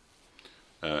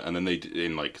 And then they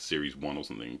in like series 1 or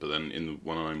something, but then in the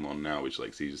one I'm on now, which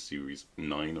like series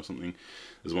 9 or something,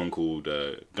 there's one called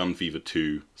Gun Fever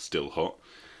 2 Still Hot.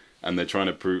 And they're trying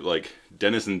to prove, like,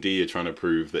 Dennis and Dee are trying to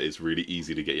prove that it's really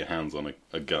easy to get your hands on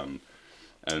a gun.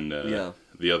 And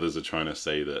the others are trying to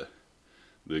say that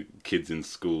the kids in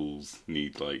schools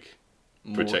need, like,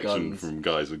 more protection guns from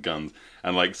guys with guns.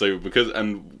 And, like,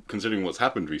 considering what's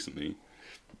happened recently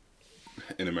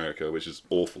in America, which is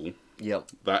awful,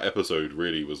 that episode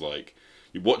really was, like,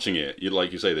 you're watching it,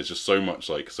 like you say, there's just so much,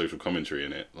 like, social commentary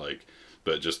in it, like,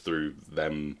 but just through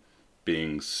them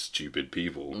being stupid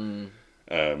people.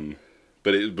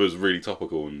 But it was really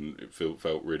topical, and it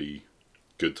felt really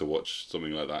good to watch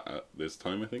something like that at this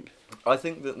time, I think. I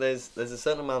think that there's a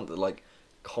certain amount that, like,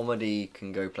 comedy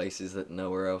can go places that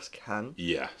nowhere else can.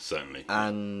 Yeah, certainly.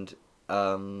 And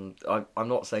I'm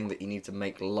not saying that you need to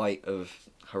make light of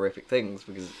horrific things,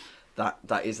 because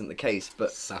that isn't the case.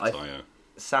 But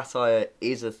satire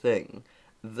is a thing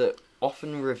that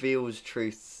often reveals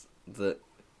truths that,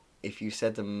 if you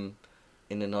said them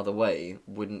in another way,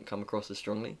 wouldn't come across as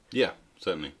strongly. Yeah,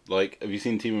 certainly. Like, have you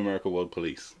seen Team America World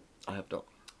Police? I have not.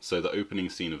 So the opening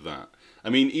scene of that, I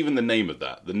mean, even the name of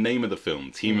the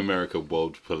film, Team America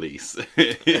World Police,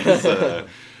 is,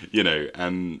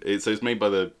 and it's made by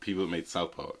the people that made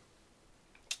South Park.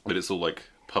 But it's all like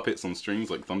puppets on strings,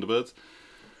 like Thunderbirds.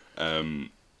 And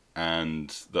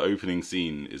the opening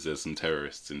scene is there's some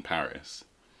terrorists in Paris.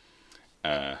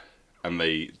 And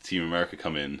Team America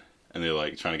come in, and they're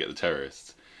like trying to get the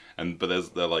terrorists, but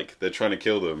they're trying to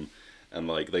kill them, and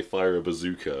like they fire a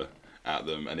bazooka at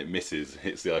them, and it misses,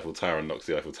 hits the Eiffel Tower and knocks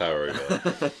the Eiffel Tower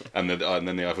over, and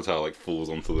then the Eiffel Tower like falls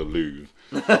onto the Louvre,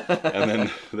 and then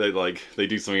they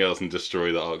do something else and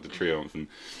destroy the Arc de Triomphe and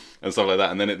stuff like that,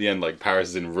 and then at the end like Paris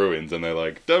is in ruins, and they're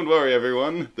like, "Don't worry,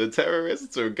 everyone, the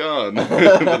terrorists are gone,"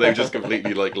 but they've just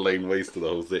completely like laid waste to the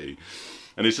whole city,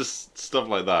 and it's just stuff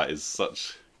like that is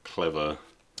such clever.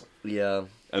 Yeah.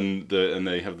 And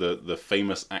they have the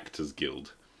Famous Actors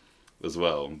Guild as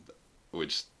well,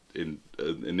 which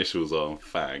initials are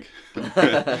FAG.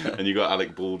 And you got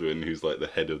Alec Baldwin, who's like the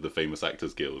head of the Famous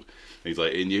Actors Guild. And he's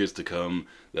like, in years to come,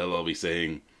 they'll all be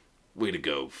saying, "Way to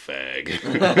go, fag."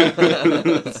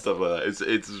 Stuff like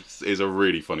that. It's a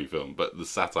really funny film, but the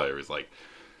satire is like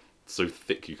so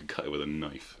thick you could cut it with a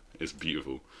knife. It's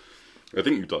beautiful. I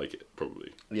think you'd like it,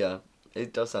 probably. Yeah,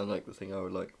 it does sound like the thing I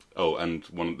would like. Oh, and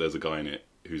there's a guy in it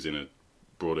who's in a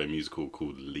Broadway musical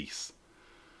called Lease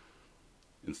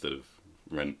instead of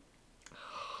Rent.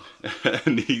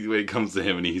 And when it comes to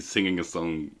him, and he's singing a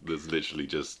song that's literally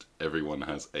just "Everyone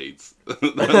has AIDS."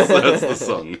 that's the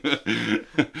song.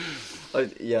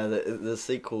 The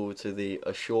sequel to the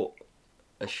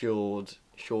Assured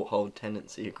Short Hold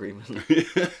Tenancy Agreement.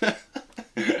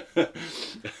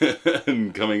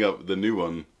 And coming up, the new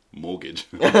one, mortgage.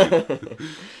 I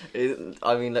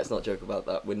mean, let's not joke about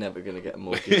that. We're never going to get a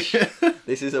mortgage.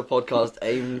 This is a podcast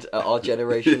aimed at our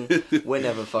generation. We're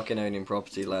never fucking owning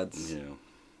property, lads. Yeah.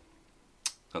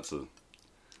 That's a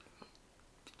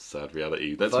sad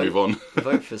reality. Let's move on.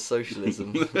 Vote for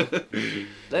socialism.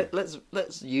 Let's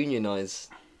unionise.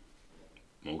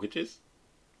 Mortgages?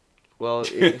 Well,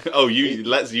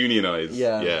 let's unionise.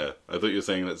 Yeah. Yeah. I thought you were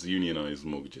saying let's unionise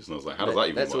mortgages, and I was like, how does that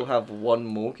even let's work? all have one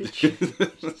mortgage.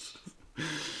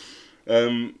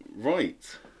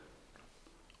 Right.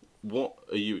 What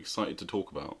are you excited to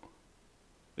talk about?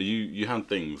 You had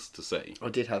things to say. I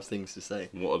did have things to say.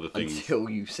 What are the things? Until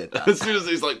you said that. As soon as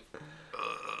it's like...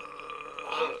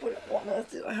 What on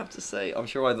earth did I have to say? I'm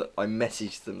sure I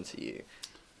messaged them to you.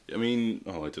 I mean,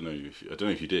 I don't know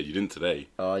if you did. You didn't today.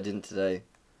 Oh, I didn't today.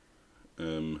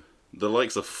 The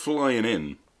likes are flying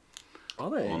in.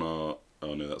 Are they? On our...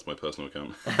 Oh no, that's my personal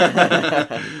account.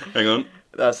 Hang on.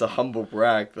 That's a humble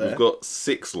brag there. We've got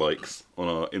 6 likes on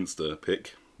our Insta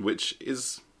pic, which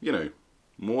is,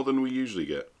 more than we usually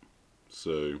get.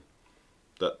 So,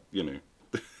 that,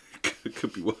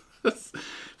 could be worse.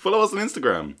 Follow us on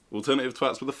Instagram. Alternative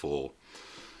Twats with a 4.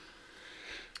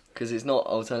 Because it's not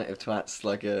alternative twats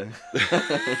like a...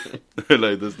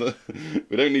 No, there's no...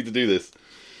 We don't need to do this.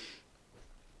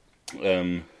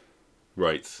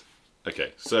 Right.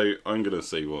 Okay, so I'm going to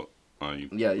say what I...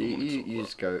 Yeah, you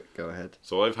just go ahead.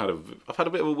 So I've had a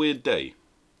bit of a weird day.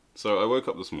 So I woke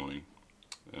up this morning,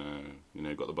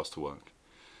 got the bus to work.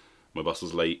 My bus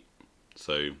was late,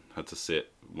 so had to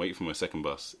wait for my second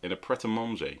bus in a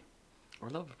pret-a-manger. I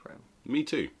love a pret. Me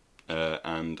too.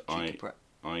 And Pret.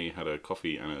 I had a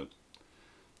coffee and a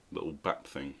little bap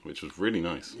thing, which was really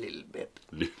nice. Little bit.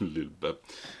 Little bap.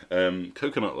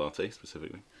 Coconut latte,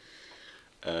 specifically.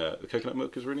 The coconut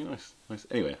milk is really nice.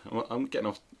 Anyway, I'm getting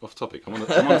off topic. I'm on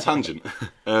a tangent.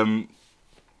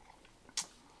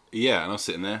 Yeah, and I was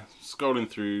sitting there scrolling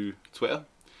through Twitter,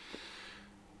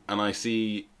 and I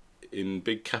see in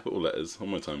big capital letters on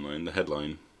my timeline the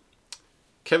headline: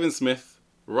 Kevin Smith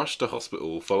rushed to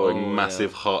hospital following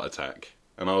massive heart attack.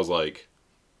 And I was like,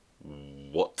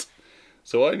 what?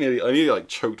 So I nearly like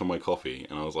choked on my coffee,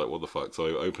 and I was like, what the fuck? So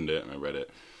I opened it and I read it,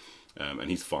 and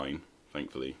he's fine,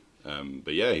 thankfully.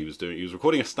 But yeah, he was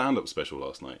recording a stand-up special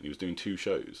last night, and he was doing 2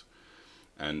 shows.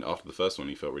 And after the first one,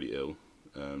 he felt really ill,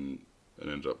 and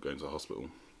ended up going to the hospital,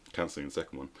 cancelling the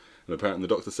second one. And apparently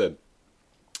the doctor said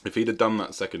if he'd have done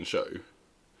that second show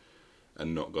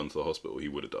and not gone to the hospital, he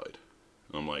would have died.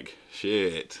 And I'm like,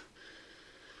 shit.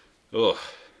 Ugh.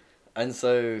 And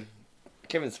so,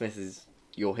 Kevin Smith is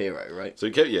your hero, right? So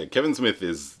Kevin Smith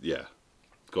is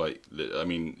quite. I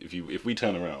mean, if we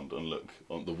turn around and look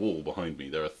on the wall behind me,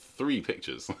 there are 3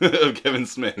 pictures of Kevin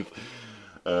Smith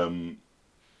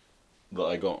that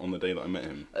I got on the day that I met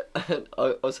him.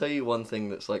 I'll tell you one thing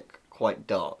that's like quite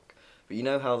dark, but you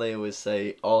know how they always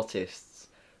say artists,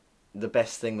 the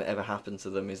best thing that ever happened to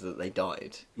them is that they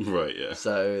died. Right. Yeah.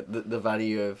 So the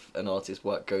value of an artist's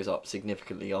work goes up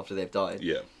significantly after they've died.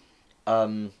 Yeah.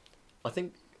 I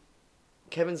think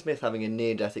Kevin Smith having a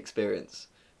near-death experience,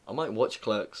 I might watch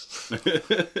Clerks.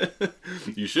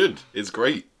 You should. It's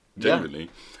great. Genuinely.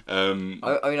 Yeah.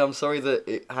 I mean, I'm sorry that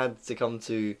it had to come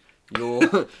to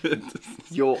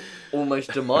your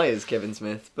almost demise, Kevin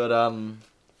Smith. But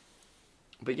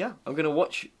yeah, I'm gonna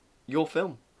watch your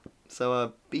film.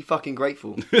 So be fucking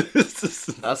grateful.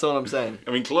 That's all I'm saying.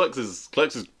 I mean, Clerks is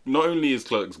not only is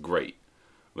Clerks great,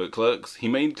 but he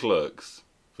made Clerks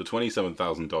for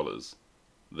 $27,000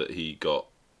 that he got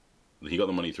the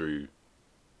money through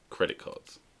credit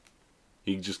cards.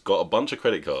 He just got a bunch of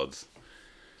credit cards,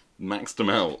 maxed them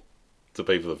out to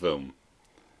pay for the film,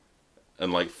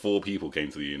 and like 4 people came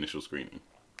to the initial screening.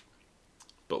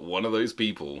 But one of those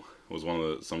people was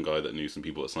some guy that knew some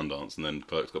people at Sundance, and then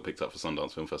Clerks got picked up for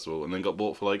Sundance Film Festival, and then got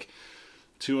bought for like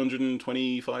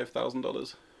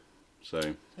 $225,000. So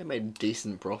they made a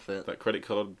decent profit. That credit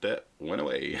card debt went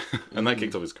away, and that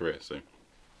kicked off his career. So,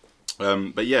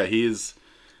 but yeah, he is,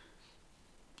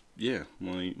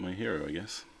 my hero, I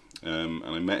guess. And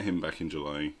I met him back in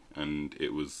July, and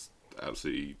it was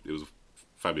a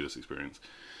fabulous experience.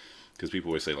 Because people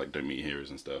always say like, don't meet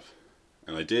heroes and stuff,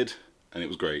 and I did, and it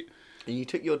was great. And you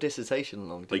took your dissertation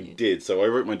along, didn't you? I did. So I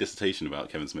wrote my dissertation about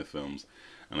Kevin Smith films,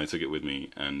 and I took it with me,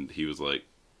 and he was like,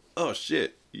 oh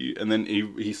shit, and then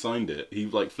he signed it. He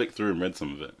like flicked through and read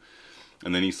some of it,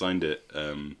 and then he signed it.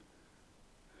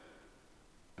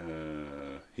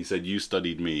 He said, you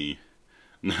studied me,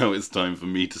 now it's time for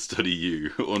me to study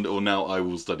you, or now I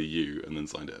will study you, and then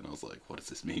signed it. And I was like, what does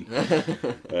this mean?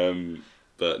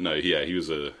 But no, yeah, he was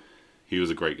a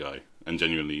great guy. and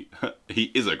genuinely,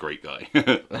 he is a great guy.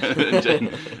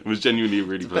 Was genuinely a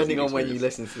really Depending pleasant on when you experience.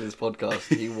 listen to this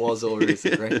podcast, he was or is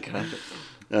a great guy.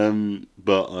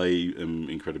 But I am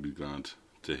incredibly glad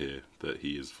to hear that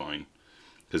he is fine,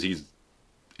 because he's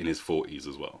in his 40s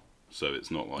as well. So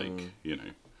it's not like, you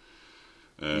know...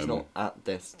 He's not at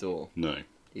death's door, No.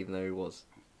 even though he was.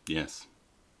 Yes.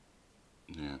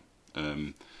 Yeah.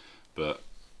 But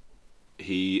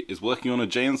he is working on a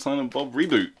Jay and Silent Bob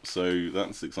reboot, so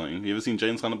that's exciting. You ever seen Jay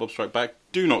and Silent Bob Strike Back?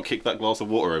 Do not kick that glass of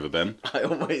water over, Ben. I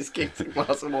always kicked a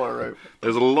glass of water over.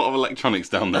 There's a lot of electronics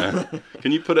down there.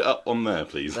 Can you put it up on there,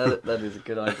 please? That is a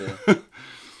good idea.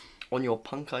 On your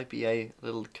Punk IPA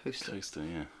little coaster. Coaster,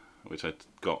 yeah. Which I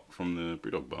got from the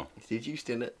Brewdog bar. Did you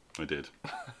steal it? I did.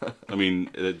 I mean,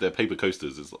 they're paper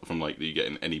coasters. It's from like that you get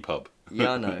in any pub.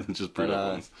 Yeah, I know. Just But,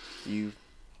 Brewdog ones. You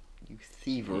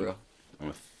thieverer. I'm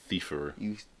a thiefer.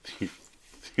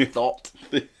 You thought.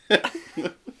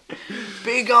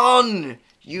 Big on!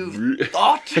 You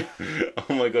thought!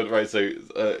 Oh my god, right, so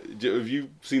have you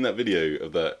seen that video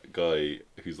of that guy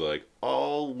who's like,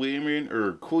 all women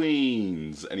are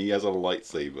queens, and he has a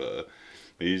lightsaber?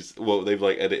 They've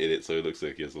like edited it so it looks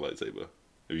like he has a lightsaber.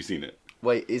 Have you seen it?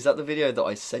 Wait, is that the video that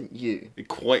I sent you?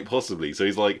 Quite possibly. So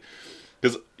he's like,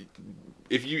 because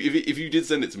if you did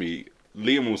send it to me,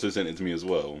 Liam also sent it to me as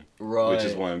well, Right. which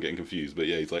is why I'm getting confused. But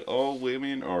yeah, he's like, all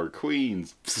women are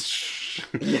queens.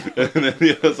 Yeah. And then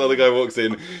this other guy walks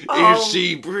in. Oh, If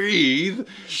she breathe,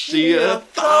 she a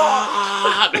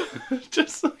thought.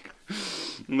 Just like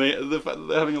the fact that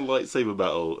they're having a lightsaber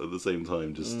battle at the same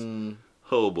time. Just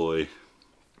oh boy.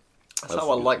 That's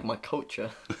how I like my culture.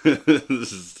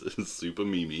 This is super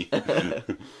memey.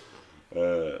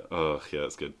 Oh yeah,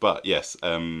 that's good. But yes,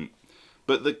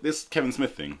 but this Kevin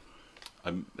Smith thing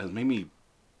has made me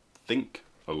think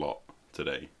a lot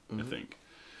today. I think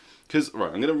because I'm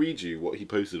going to read you what he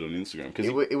posted on Instagram because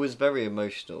It was very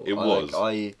emotional. It was.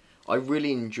 I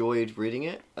really enjoyed reading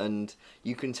it, and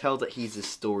you can tell that he's a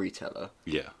storyteller.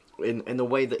 yeah. In the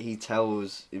way that he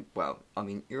tells, well, I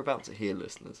mean, you're about to hear,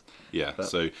 listeners. Yeah, But-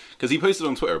 so because he posted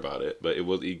on Twitter about it, but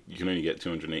you can only get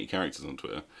 280 characters on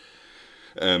Twitter.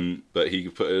 But he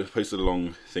posted a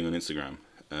long thing on Instagram.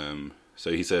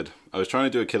 So he said, I was trying to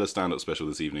do a killer stand-up special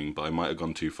this evening, but I might have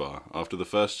gone too far. After the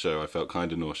first show, I felt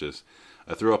kind of nauseous.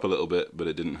 I threw up a little bit, but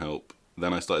it didn't help.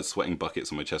 Then I started sweating buckets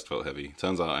and my chest felt heavy.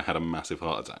 Turns out I had a massive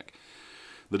heart attack.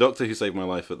 The doctor who saved my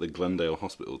life at the Glendale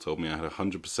Hospital told me I had a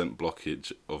 100%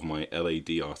 blockage of my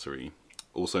LAD artery,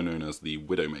 also known as the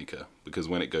Widowmaker, because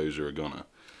when it goes, you're a goner.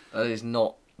 That is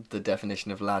not the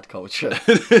definition of lad culture.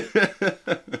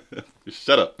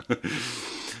 Shut up.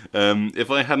 If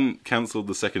I hadn't cancelled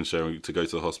the second show to go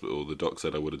to the hospital, the doc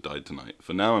said I would have died tonight.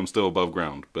 For now, I'm still above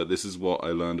ground, but this is what I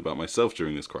learned about myself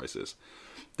during this crisis.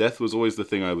 Death was always the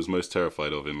thing I was most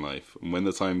terrified of in life, and when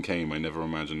the time came, I never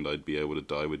imagined I'd be able to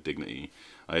die with dignity.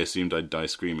 I assumed I'd die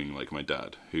screaming like my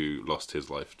dad, who lost his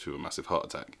life to a massive heart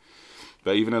attack.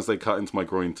 But even as they cut into my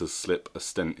groin to slip a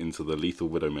stent into the lethal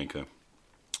Widowmaker,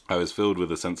 I was filled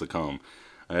with a sense of calm.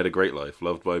 I had a great life,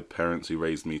 loved by parents who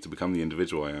raised me to become the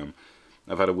individual I am.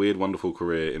 I've had a weird, wonderful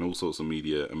career in all sorts of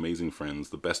media, amazing friends,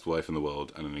 the best wife in the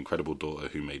world, and an incredible daughter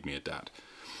who made me a dad.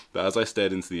 But as I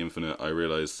stared into the infinite, I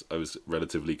realised I was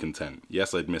relatively content.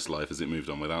 Yes, I'd missed life as it moved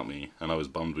on without me, and I was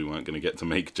bummed we weren't going to get to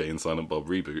make Jay and Silent Bob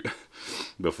reboot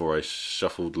before I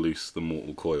shuffled loose the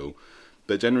mortal coil.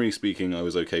 But generally speaking, I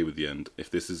was okay with the end, if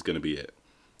this is going to be it.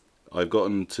 I've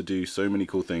gotten to do so many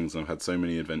cool things and I've had so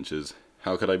many adventures.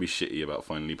 How could I be shitty about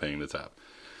finally paying the tab?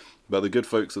 But the good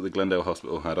folks at the Glendale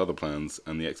Hospital had other plans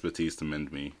and the expertise to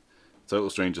mend me. Total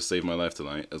Stranger saved my life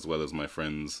tonight, as well as my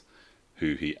friends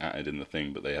who he added in the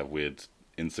thing, but they have weird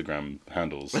Instagram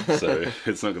handles, so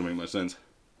it's not going to make much sense.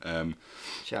 Shout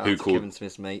Who out to called- Kevin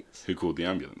Smith's mates. Who called the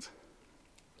ambulance?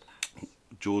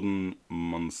 Jordan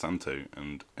Monsanto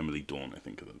and Emily Dawn, I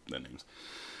think are their names.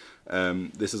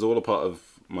 This is all a part of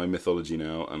my mythology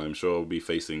now, and I'm sure I'll be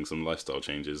facing some lifestyle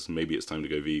changes. Maybe it's time to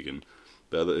go vegan.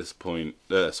 But at this point,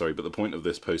 but the point of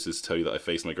this post is to tell you that I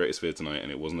faced my greatest fear tonight,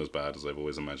 and it wasn't as bad as I've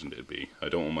always imagined it'd be. I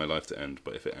don't want my life to end,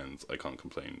 but if it ends, I can't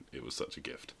complain. It was such a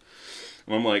gift.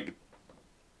 And I'm like,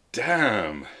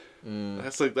 damn,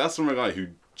 that's from a guy who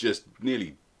just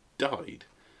nearly died.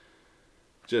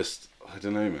 Just, I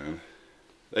don't know, man.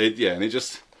 And it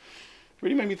just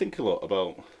really made me think a lot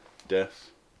about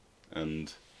death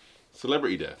and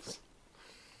celebrity deaths.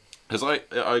 Because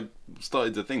I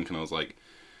started to think, and I was like,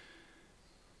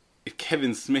 if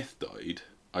Kevin Smith died,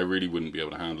 I really wouldn't be able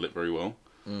to handle it very well.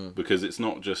 Because it's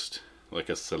not just like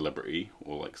a celebrity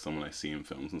or like someone I see in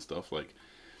films and stuff. Like,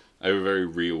 I have a very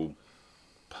real,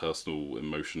 personal,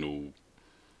 emotional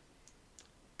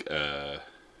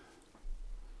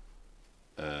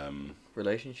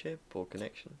relationship or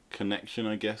connection,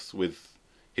 I guess, with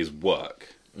his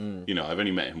work. Mm. You know, I've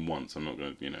only met him once. I'm not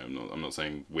going to, I'm not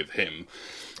saying with him,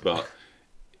 but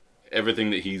everything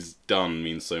that he's done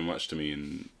means so much to me,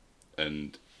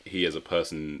 and he as a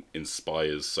person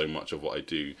inspires so much of what I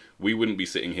do. We wouldn't be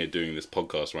sitting here doing this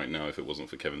podcast right now if it wasn't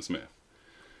for Kevin Smith,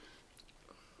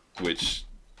 which,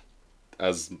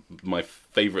 as my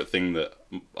favourite thing that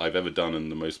I've ever done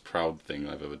and the most proud thing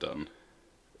I've ever done,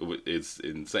 is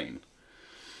insane.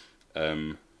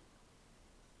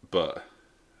 But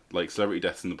like celebrity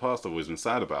deaths in the past, I've always been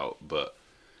sad about, but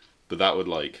that would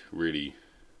really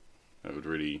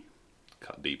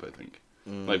cut deep, I think.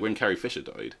 Like when Carrie Fisher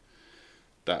died,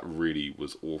 that really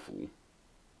was awful,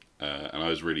 and I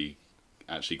was really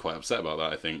actually quite upset about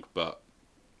that, I think.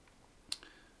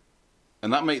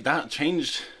 And that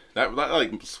changed, that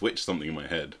like switched something in my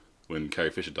head when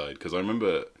Carrie Fisher died, because I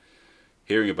remember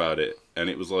hearing about it, and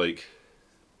it was like,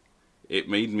 it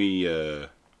made me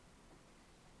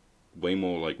way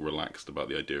more like relaxed about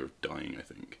the idea of dying, I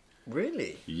think.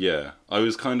 Really? Yeah, I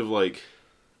was kind of like,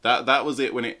 that was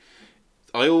it when it.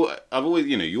 I've always,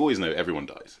 you always know everyone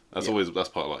dies. That's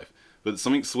part of life. But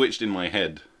something switched in my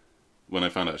head when I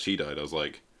found out she died. I was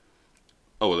like,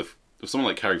 oh well, if someone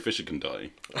like Carrie Fisher can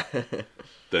die,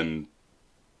 then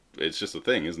it's just a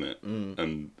thing, isn't it?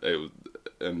 And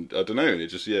I don't know. It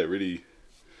just really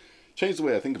changed the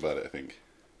way I think about it, I think.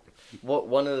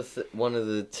 One of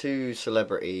the two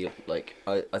celebrity, like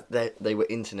they were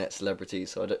internet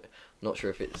celebrities, so I'm not sure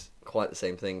if it's quite the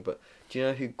same thing. But do you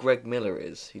know who Greg Miller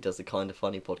is? He does the Kind of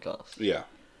Funny podcast. Yeah.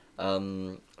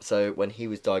 So when he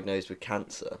was diagnosed with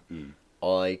cancer,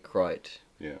 I cried.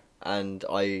 Yeah. And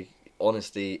I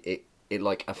honestly, it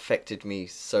like affected me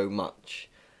so much.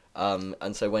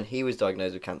 And so when he was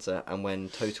diagnosed with cancer, and when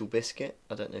Total Biscuit,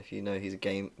 I don't know if you know, he's a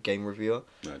game reviewer.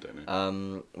 No, I don't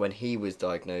know. When he was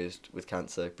diagnosed with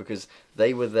cancer, because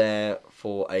they were there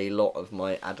for a lot of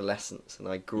my adolescence, and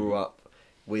I grew up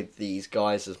with these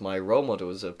guys as my role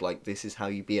models of like, this is how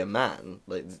you be a man,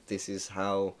 like this is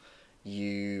how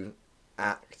you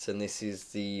act, and this is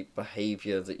the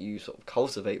behaviour that you sort of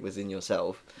cultivate within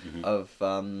yourself, of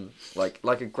like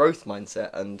a growth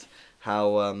mindset, and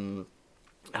how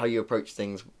you approach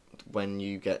things when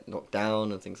you get knocked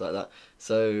down and things like that.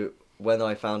 So when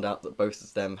I found out that both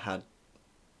of them had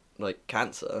like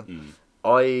cancer,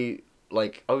 I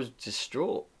was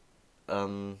distraught.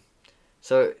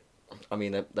 So I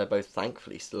mean, they're both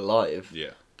thankfully still alive.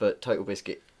 Yeah. But Total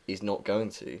Biscuit is not going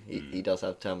to. He does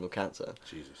have terminal cancer.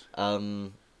 Jesus.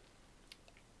 And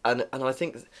I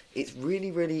think it's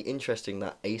really, really interesting,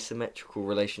 that asymmetrical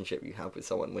relationship you have with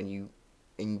someone when you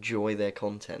enjoy their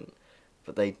content,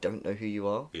 but they don't know who you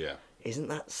are. Yeah. Isn't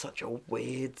that such a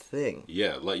weird thing?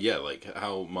 Yeah, like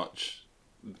how much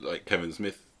like Kevin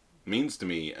Smith means to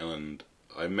me, and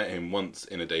I met him once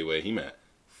in a day where he met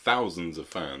thousands of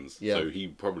fans, so he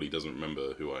probably doesn't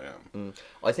remember who I am.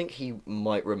 I think he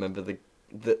might remember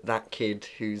that kid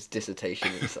whose dissertation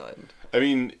he signed. I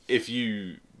mean, if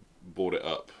you brought it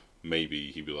up,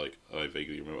 maybe he'd be like, I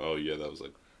vaguely remember, oh yeah, that was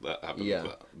like, that happened with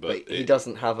that. But he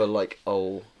doesn't have a like,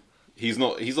 oh... He's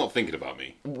not thinking about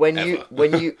me. When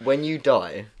you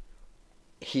die,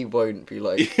 he won't be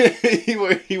like... he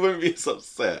won't be as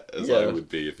upset as I would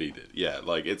be if he did. Yeah,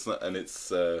 like, it's not, and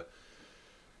it's,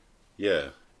 yeah,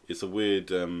 it's a weird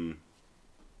thing,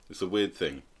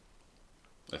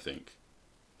 I think.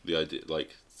 The idea,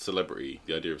 like, the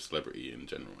idea of celebrity in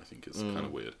general, I think is kind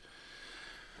of weird.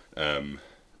 And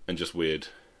just weird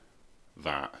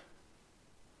that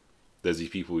there's these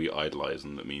people we idolise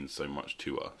and that mean so much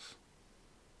to us,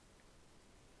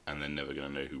 and they're never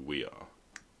going to know who we are.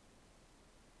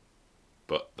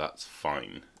 But that's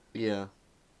fine. Yeah.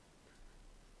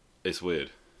 It's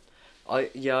weird.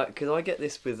 Because I get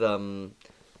this with, do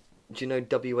you know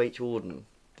W.H. Auden,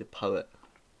 the poet?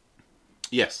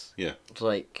 Yes, yeah.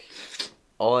 Like,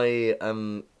 I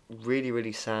am really,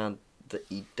 really sad that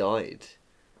he died.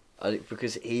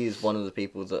 Because he is one of the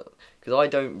people that... Because I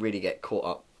don't really get caught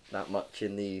up that much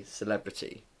in the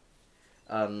celebrity.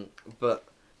 But,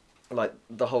 like,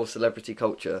 the whole celebrity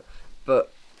culture.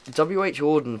 But W.H.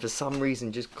 Auden, for some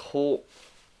reason, just caught...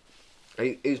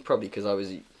 It was probably because I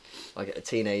was, like, a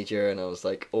teenager, and I was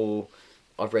like, oh,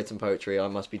 I've read some poetry, I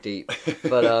must be deep.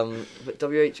 But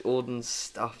W.H. Auden's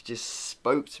stuff just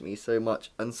spoke to me so much.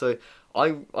 And so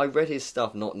I read his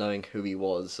stuff not knowing who he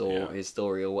was or his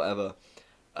story or whatever.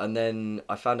 And then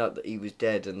I found out that he was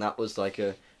dead, and that was like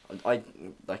a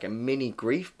mini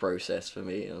grief process for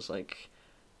me. I was like,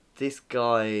 this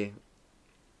guy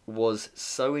was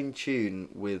so in tune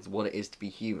with what it is to be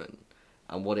human,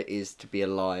 and what it is to be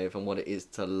alive and what it is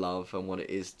to love and what it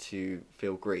is to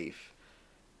feel grief.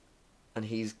 And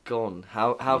he's gone.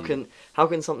 How can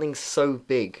something so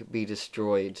big be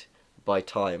destroyed by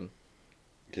time?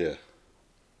 Yeah.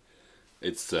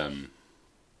 It's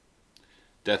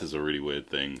death is a really weird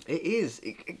thing. It is.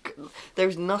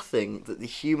 There's nothing that the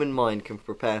human mind can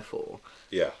prepare for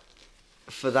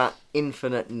that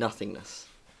infinite nothingness.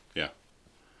 Yeah.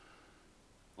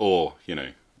 Or,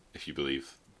 if you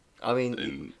believe. I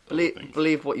mean,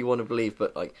 believe what you want to believe,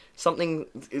 but like something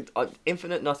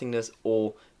infinite nothingness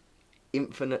or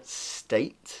infinite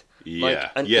state.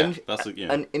 Yeah. Like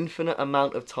an infinite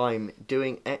amount of time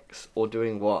doing X or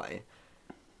doing Y.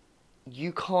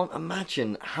 You can't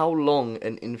imagine how long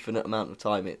an infinite amount of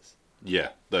time is. Yeah,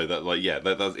 though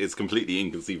that's it's completely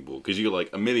inconceivable because you're like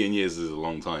a million years is a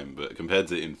long time, but compared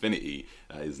to infinity,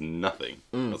 that is nothing.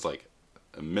 That's like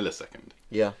a millisecond.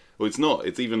 Yeah. Well, it's not.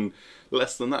 It's even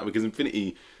less than that because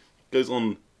infinity goes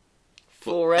on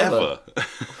forever,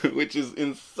 which is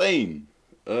insane.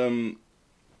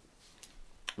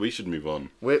 We should move on.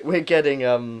 We're getting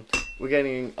a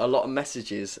lot of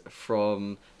messages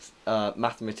from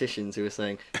mathematicians who are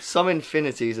saying some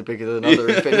infinities are bigger than other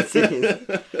infinities.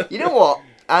 You know what,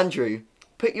 Andrew?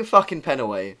 Put your fucking pen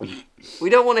away. We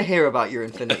don't want to hear about your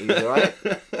infinities, alright?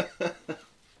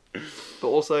 But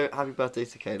also, happy birthday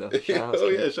to Kayla. Shout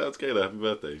out to Kayla. Happy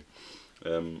birthday.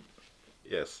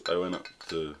 Yes, I went up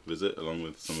to visit along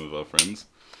with some of our friends.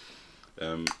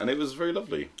 And it was very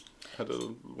lovely. Had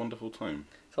a wonderful time.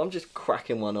 So I'm just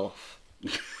cracking one off.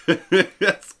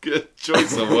 That's good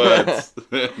choice of words.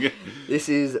 This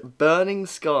is Burning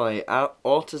Sky,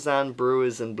 Artisan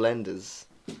Brewers and Blenders.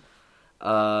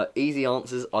 Easy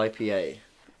Answers IPA.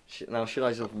 Now, should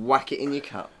I just whack it in your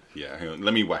cup? Yeah, hang on.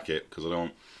 Let me whack it, because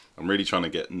I'm really trying to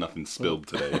get nothing spilled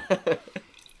today.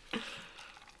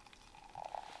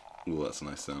 Oh, that's a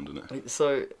nice sound, isn't it?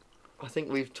 So, I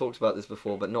think we've talked about this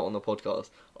before, but not on the podcast.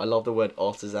 I love the word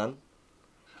artisan.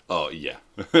 Oh, yeah.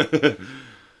 Do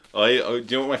you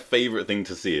know what my favourite thing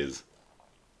to see is?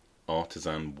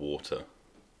 Artisan water.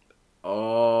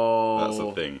 Oh. That's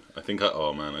the thing. I think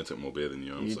oh man, I took more beer than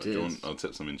you. I'm sorry. Did. I'll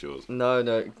tip some into yours. No,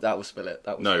 that will spill it.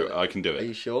 I can do it. Are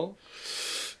you sure?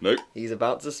 Nope. He's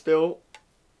about to spill.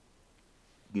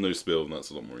 No spill, and that's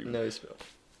a lot more even. No spill.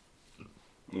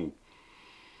 Ooh.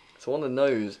 So on the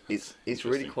nose, it's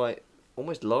really quite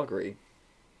almost lagery.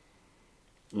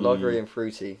 Lagery and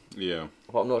fruity. Yeah.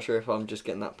 But I'm not sure if I'm just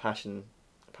getting that passion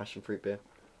fruit beer.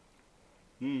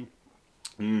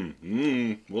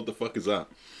 What the fuck is that?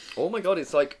 Oh my god,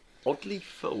 it's like oddly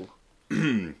full.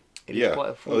 It is quite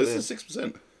a full this beer. is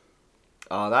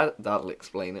 6%. That'll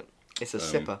explain it. It's a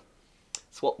sipper.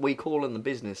 It's what we call in the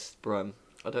business, Brian.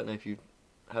 I don't know if you've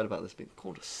heard about this, but it's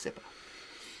called a sipper.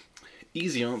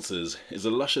 Easy Answers is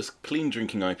a luscious, clean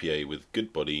drinking IPA with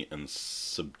good body and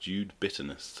subdued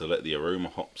bitterness to let the aroma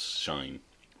hops shine.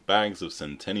 Bags of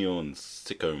Centennial and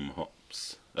Simcoe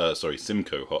hops are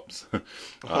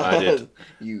added.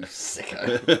 You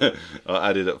sicko. Are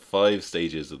added at 5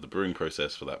 stages of the brewing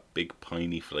process for that big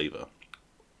piney flavour.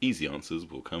 Easy Answers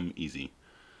will come easy.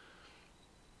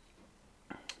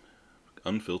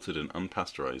 Unfiltered and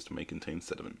unpasteurised, may contain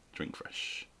sediment. Drink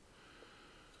fresh.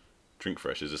 Drink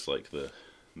fresh is just like the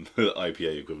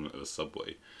IPA equivalent of a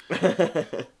Subway.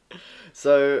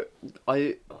 So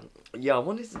I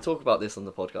wanted to talk about this on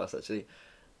the podcast actually.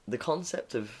 The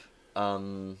concept of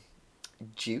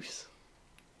juice.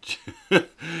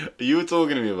 You were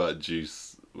talking to me about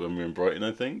juice when we were in Brighton,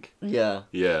 I think. Yeah.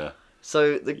 Yeah.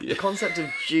 So the concept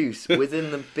of juice within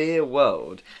the beer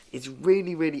world is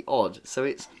really, really odd. So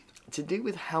it's to do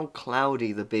with how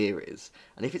cloudy the beer is.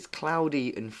 And if it's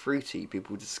cloudy and fruity,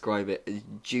 people describe it as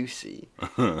juicy.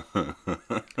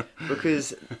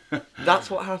 Because that's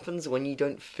what happens when you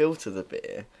don't filter the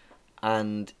beer.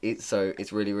 And it's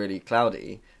really, really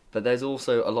cloudy. But there's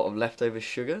also a lot of leftover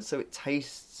sugar, so it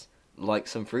tastes like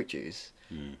some fruit juice.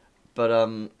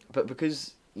 But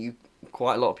because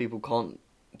quite a lot of people can't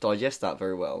digest that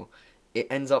very well, it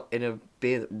ends up in a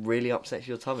beer that really upsets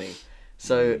your tummy.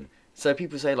 So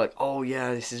people say like, oh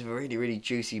yeah, this is a really, really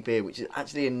juicy beer, which is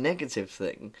actually a negative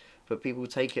thing, but people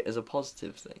take it as a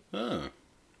positive thing. Ah,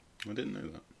 I didn't know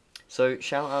that. So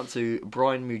shout out to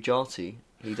Brian Mujati.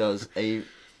 He does a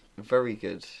very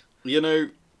good... You know,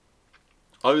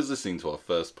 I was listening to our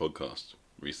first podcast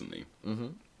recently. Mm-hmm.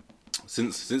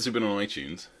 Since we've been on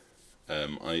iTunes,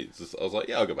 I was like,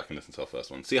 yeah, I'll go back and listen to our first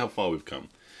one, see how far we've come.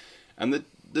 And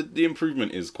the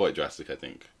improvement is quite drastic, I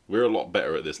think. We're a lot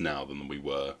better at this now than we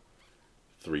were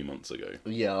 3 months ago.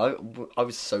 Yeah, I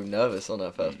was so nervous on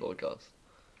our first podcast.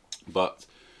 But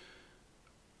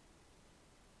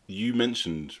you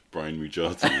mentioned Brian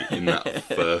Mujati in that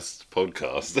first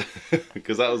podcast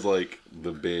because that was like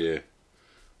the beer,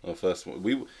 our first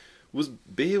one.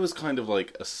 Beer was kind of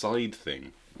like a side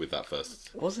thing with that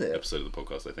first Was it? episode of the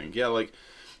podcast. I think, yeah, like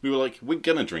we were like, we're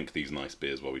gonna drink these nice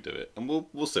beers while we do it, and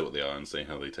we'll say what they are and say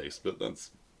how they taste. But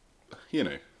that's,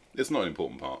 it's not an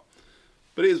important part,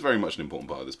 but it is very much an important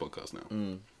part of this podcast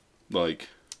now. Like,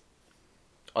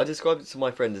 I described it to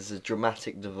my friend as a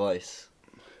dramatic device.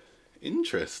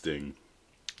 interesting.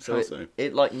 So How it, so?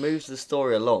 it like moves the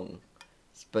story along,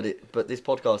 but this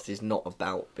podcast is not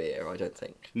about beer. I don't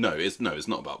think No, it's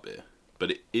not about beer,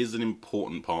 but it is an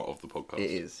important part of the podcast.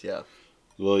 it is. Yeah,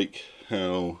 Like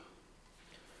how.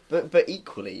 but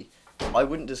equally, I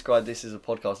wouldn't describe this as a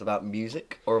podcast about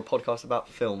music or a podcast about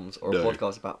films or a No.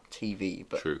 podcast about TV.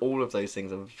 But True. all of those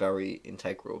things are very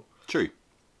integral. True.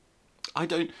 I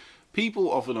don't.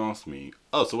 People often ask me,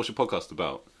 "Oh, so what's your podcast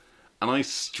about?" And I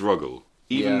struggle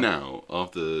even Yeah. now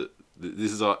after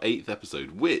this is our 8th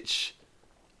episode, which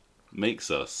makes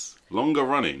us longer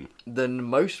running. Than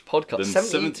most podcasts, Than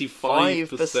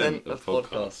 75% of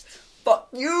podcasts. Fuck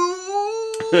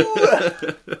you!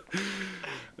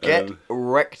 Get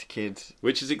wrecked, kid.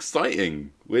 Which is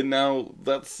exciting. We're now.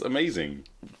 That's amazing.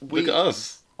 Look at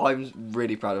us. I'm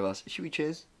really proud of us. Should we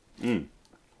cheers?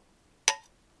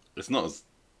 It's not as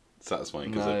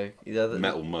satisfying because No. Yeah,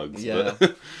 metal mugs. Yeah.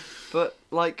 But But,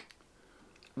 like,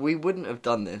 we wouldn't have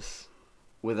done this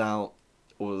without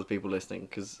all of the people listening,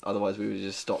 because otherwise we would have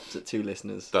just stopped at 2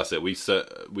 listeners. that's it. Those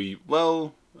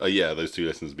 2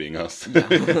 listeners being us.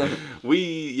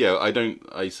 Yeah.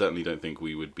 I certainly don't think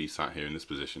we would be sat here in this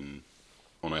position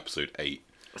on episode 8.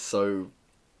 So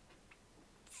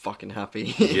fucking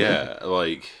happy. Yeah,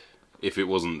 like, if it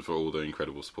wasn't for all the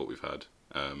incredible support we've had.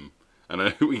 I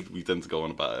know we tend to go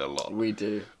on about it a lot, We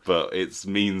do. but it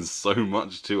means so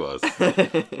much to us,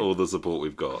 all the support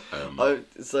we've got.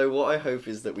 So what I hope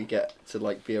is that we get to,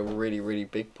 like, be a really, really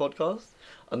big podcast,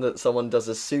 and that someone does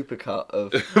a supercut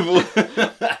of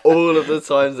all of the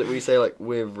times that we say, like,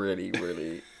 we're really,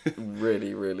 really,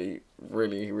 really, really,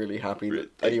 really, really happy that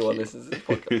anyone listens to this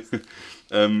podcast.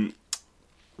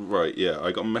 Right, yeah,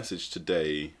 I got a message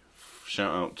today.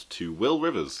 Shout out to Will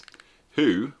Rivers,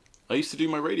 who I used to do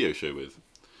my radio show with.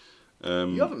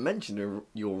 You haven't mentioned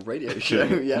your radio show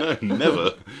yet. No,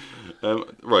 never.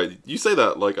 Right, you say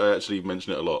that like I actually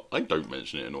mention it a lot. I don't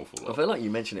mention it an awful I lot. feel like you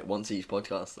mention it once each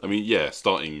podcast. I mean, yeah,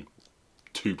 starting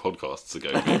 2 podcasts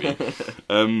ago, maybe.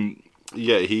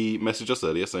 Yeah, he messaged us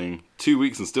earlier saying, 2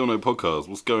 weeks and still no podcast.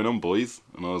 What's going on, boys?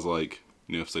 And I was like,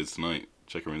 new episodes tonight.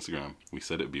 Check our Instagram. We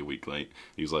said it'd be a week late.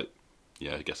 He was like,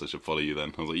 yeah, I guess I should follow you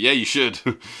then. I was like, yeah, you should.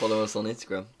 Follow us on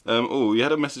Instagram. We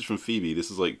had a message from Phoebe.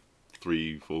 This is like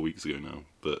 3-4 weeks ago now,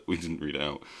 but we didn't read it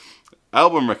out.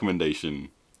 Album recommendation: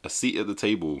 A Seat at the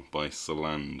Table by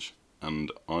Solange.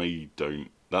 And I don't.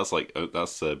 That's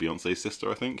Beyonce's sister,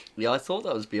 I think. Yeah, I thought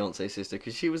that was Beyonce's sister,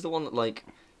 because she was the one that, like,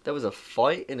 there was a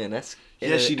fight in an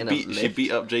She lift.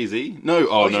 beat up Jay-Z. No,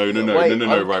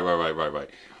 right.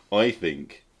 I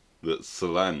think that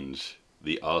Solange,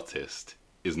 the artist,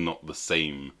 is not the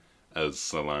same as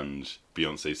Solange,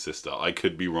 Beyonce's sister. I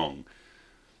could be wrong,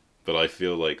 but I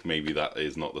feel like maybe that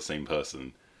is not the same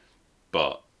person.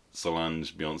 But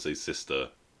Solange, Beyonce's sister,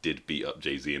 did beat up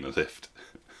Jay-Z in a lift.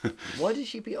 Why did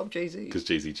she beat up Jay-Z? Because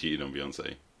Jay-Z cheated on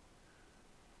Beyonce.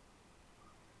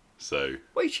 So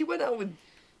Wait, she went out with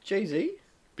Jay-Z?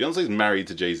 Beyonce's married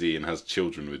to Jay-Z and has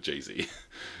children with Jay-Z.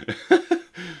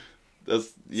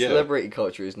 That's Celebrity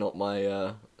culture is not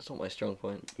my it's not my strong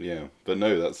point. Yeah, but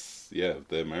no,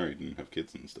 they're married and have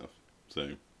kids and stuff. So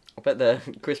I bet their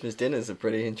Christmas dinners are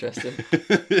pretty interesting.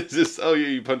 it's just, oh yeah,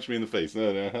 you punched me in the face.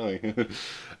 No,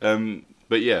 hi.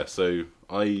 But yeah, so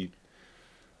I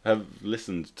have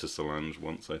listened to Solange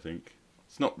once. I think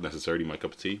it's not necessarily my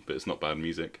cup of tea, but it's not bad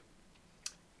music.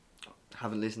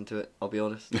 Haven't listened to it, I'll be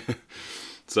honest.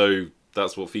 So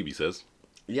that's what Phoebe says.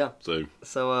 Yeah. So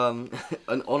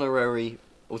an honorary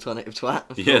alternative twat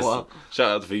for a yes, while.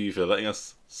 shout out to Phoebe for letting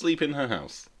us sleep in her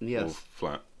house. Yes. Or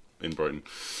flat in Brighton.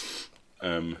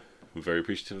 We're very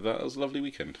appreciative of that. It was a lovely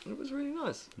weekend. It was really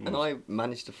nice. And I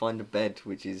managed to find a bed,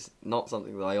 which is not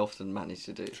something that I often manage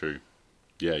to do. True.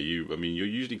 Yeah, you're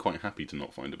usually quite happy to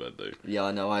not find a bed, though. Yeah,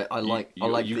 I know. I like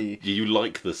You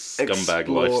like the scumbag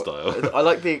explore- lifestyle. I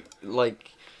like the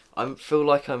I feel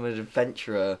like I'm an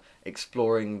adventurer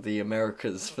exploring the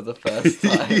Americas for the first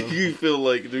time. You feel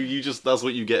like that's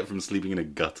what you get from sleeping in a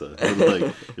gutter.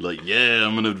 You're like, yeah,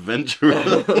 I'm an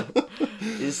adventurer.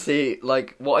 You see,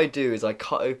 like, what I do is I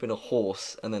cut open a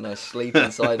horse and then I sleep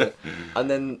inside it. And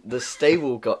then the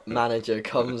stable manager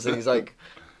comes and he's like,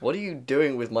 what are you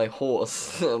doing with my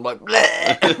horse? I'm like,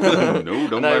 bleh! No,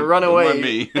 don't and I mind, run don't away, mind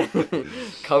me.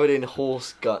 covered in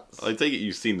horse guts. I take it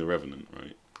you've seen The Revenant,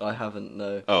 right? I haven't,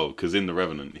 no. Oh, because in The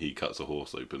Revenant he cuts a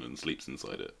horse open and sleeps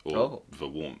inside it, or for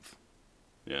warmth.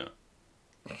 Yeah.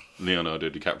 Leonardo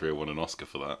DiCaprio won an Oscar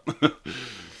for that.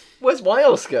 Where's my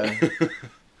Oscar?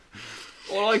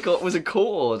 All I got was a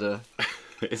court order.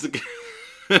 It's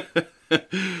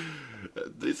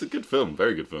a good film,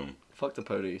 very good film. Fuck the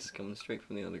police, coming straight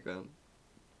from the underground.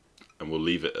 And we'll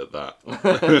leave it at that.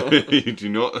 You do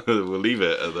not. We'll leave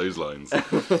it at those lines.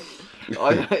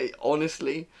 I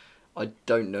honestly, I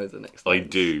don't know the next. I lines.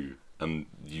 do, and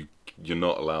you're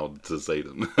not allowed to say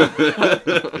them.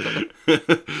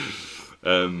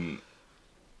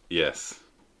 Yes.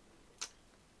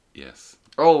 Yes.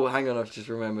 Oh, hang on, I've just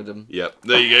remembered them. Yep.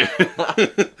 There you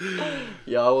go.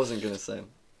 Yeah, I wasn't gonna say 'em.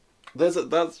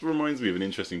 That reminds me of an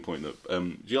interesting point. That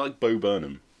do you like Bo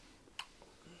Burnham?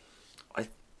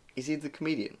 Is he the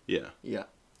comedian? Yeah. Yeah,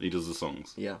 He does the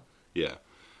songs. yeah. Yeah.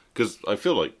 Because I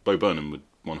feel like Bo Burnham would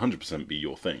 100% be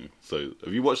your thing. So,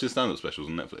 have you watched his stand-up specials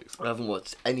on Netflix? I haven't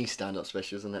watched any stand-up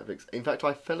specials on Netflix. In fact,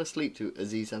 I fell asleep to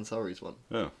Aziz Ansari's one.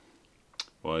 Yeah.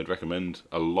 Well, I'd recommend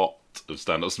a lot of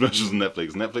stand-up specials on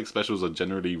Netflix. Netflix specials are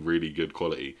generally really good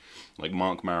quality. Like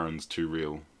Mark Maron's Too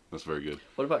Real. That's very good.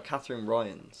 What about Catherine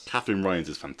Ryan's? Catherine Ryan's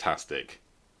is fantastic.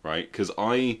 Right? Because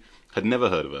I had never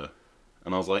heard of her.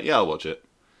 And I was like, yeah, I'll watch it.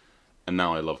 And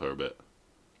now I love her a bit.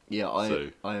 Yeah,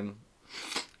 So- I am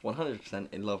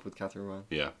 100% in love with Catherine Ryan.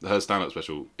 Yeah. Her stand-up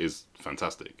special is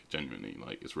fantastic. Genuinely.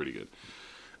 Like, it's really good.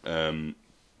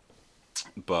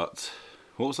 But,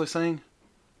 what was I saying?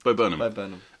 Bo Burnham. By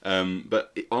Burnham.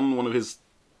 But on one of his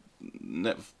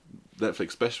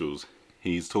Netflix specials,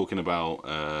 he's talking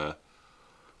about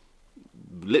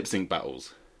lip sync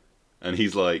battles, and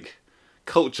he's like,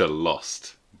 "Culture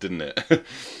lost, didn't it?"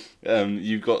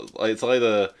 You've got it's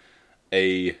either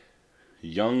a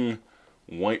young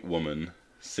white woman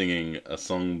singing a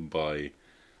song by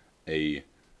a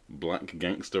black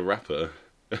gangster rapper,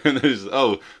 and there's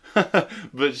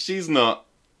but she's not.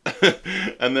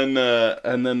 and then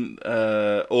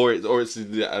or it's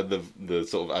the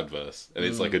sort of adverse, and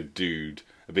it's like a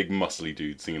big muscly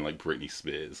dude singing like Britney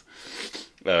Spears,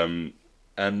 and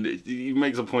he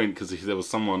makes a point because there was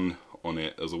someone on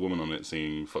it, there was a woman on it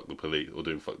singing "Fuck the Police" or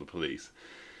doing "Fuck the Police,"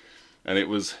 and it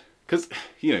was because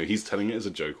he's telling it as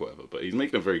a joke or whatever, but he's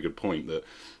making a very good point that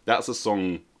that's a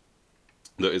song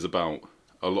that is about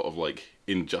a lot of like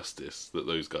injustice that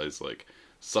those guys like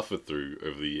suffered through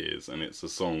over the years, and it's a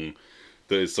song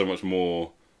that is so much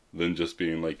more than just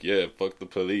being like, yeah, fuck the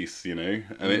police, and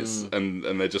it's and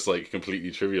they're just like completely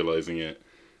trivializing it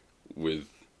with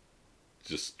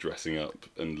just dressing up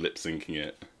and lip syncing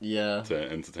it Yeah.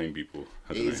 to entertain people.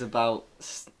 I It don't is know. about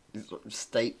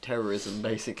state terrorism,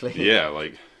 basically. Yeah,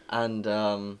 like And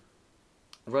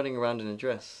running around in a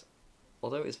dress.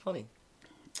 Although it's funny.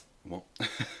 what?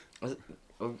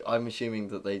 I'm assuming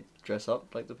that they dress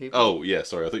up like the people. Oh yeah,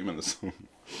 sorry, I thought you meant the song.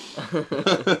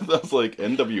 That's like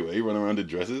NWA run around in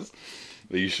dresses.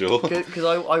 Are you sure? Because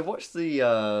I watched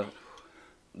the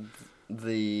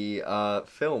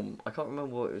film. I can't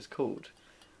remember what it was called.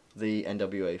 The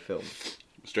NWA film.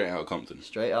 Straight Outta Compton.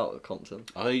 Straight out of Compton.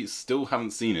 I still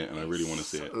haven't seen it, and I really want to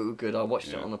see it. So good. I watched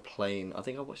it Yeah. on a plane. I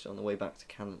think I watched it on the way back to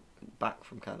back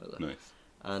from Canada. Nice.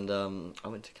 And I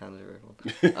went to Canada,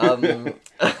 everyone.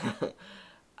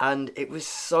 And it was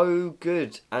so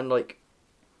good, and like,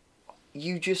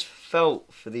 you just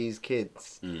felt for these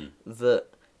kids that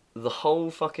the whole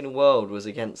fucking world was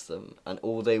against them, and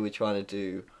all they were trying to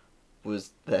do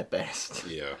was their best.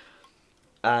 Yeah.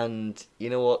 And you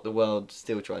know what? The world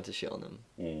still tried to shit on them,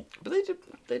 Mm. but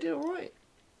they did all right.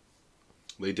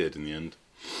 They did in the end.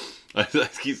 I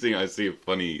keep seeing. I see a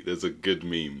funny. There's a good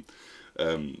meme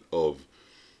of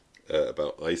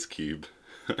about Ice Cube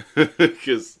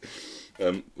because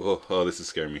this is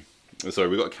scaring me. Sorry,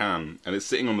 we got a can and it's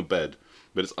sitting on the bed,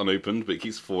 but it's unopened, but it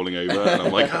keeps falling over, and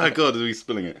I'm like, god, are we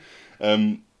spilling it?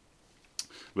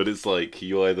 But it's like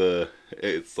you either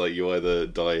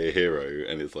die a hero,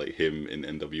 and it's like him in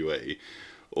NWA,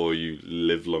 or you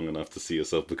live long enough to see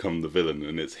yourself become the villain,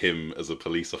 and it's him as a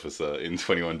police officer in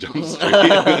 21 Jump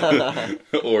Street,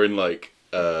 or in like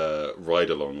Ride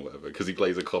Along or whatever, because he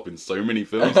plays a cop in so many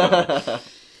films now.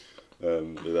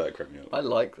 That cracked me up. I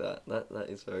like that. That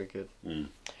is very good. Mm.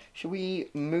 Should we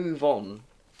move on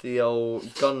to the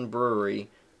old Gun Brewery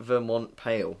Vermont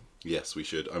Pale? Yes, we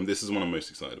should. This is the one I'm most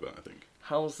excited about, I think.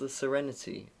 How's the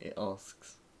Serenity? It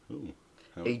asks. Ooh,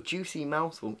 A juicy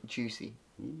mouthful. Juicy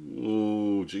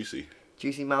Ooh, juicy.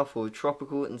 mouthful of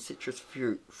tropical and citrus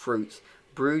fruits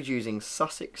Brewed using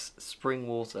Sussex spring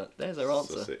water. There's our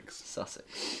answer. Sussex.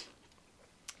 Sussex.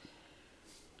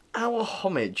 Our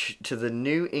homage to the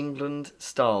New England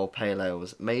style pale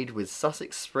ales made with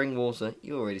Sussex spring water.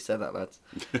 You already said that, lads.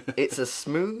 It's a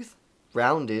smooth,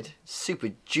 rounded, super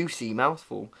juicy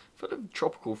mouthful full of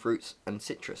tropical fruits and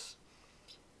citrus.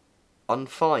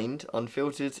 Unfined,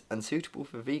 unfiltered, and suitable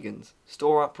for vegans.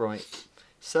 Store upright.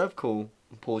 Serve cool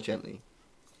and pour gently.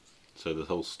 So the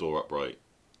whole store upright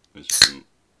is just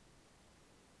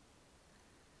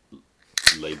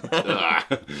laid.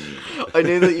 I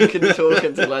knew that you couldn't talk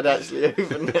until I'd actually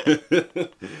opened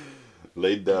it.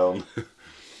 Laid down.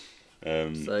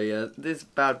 So yeah, this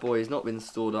bad boy has not been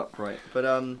stored upright.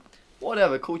 But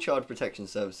whatever, call Child Protection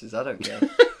Services, I don't care.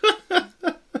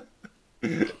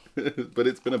 But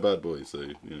it's been a bad boy, so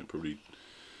probably.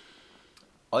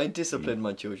 I discipline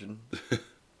my children.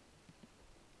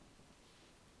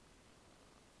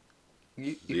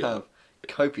 You have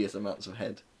copious amounts of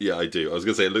head. Yeah, I do. I was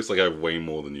gonna say it looks like I have way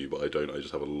more than you, but I don't. I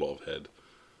just have a lot of head.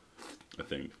 I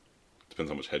think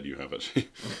depends how much head you have actually.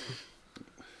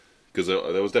 Because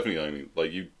there was definitely only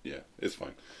like you. Yeah, it's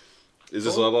fine. Is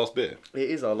this our last beer? It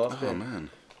is our last beer. Oh man,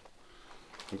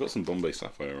 I've got some Bombay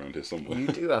Sapphire around here somewhere. You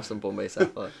do have some Bombay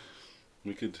Sapphire.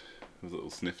 We could have a little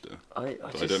snifter. I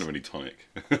don't have any tonic.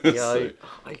 Yeah, So-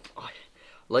 I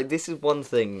like this is one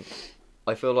thing.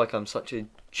 I feel like I'm such a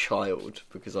child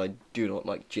because I do not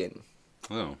like gin.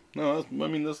 Oh no, I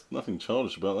mean there's nothing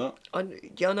childish about that.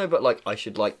 I know, but like I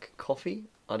should like coffee.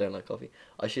 I don't like coffee.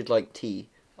 I should like tea.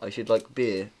 I should like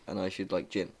beer, and I should like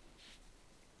gin.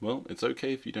 Well, it's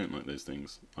okay if you don't like those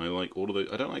things. I like all of those.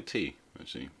 I don't like tea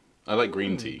actually. I like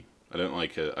green tea. I don't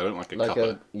like a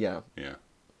cuppa. Yeah. Yeah.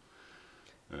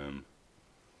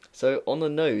 So on the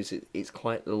nose, it's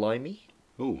quite limey.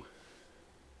 Oh.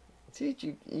 See,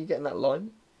 you getting that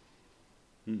lime?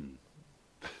 Hmm.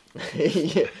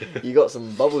 You got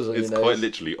some bubbles on It's your nose. quite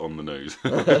literally on the nose.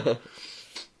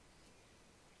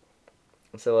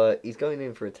 So he's going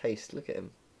in for a taste. Look at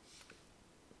him.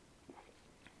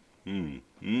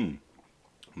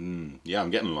 Yeah, I'm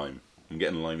getting lime. I'm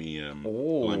getting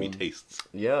limey tastes.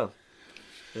 Yeah.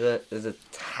 There's a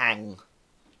tang.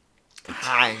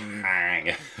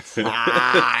 Tang.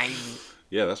 Tang.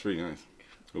 Yeah, that's really nice.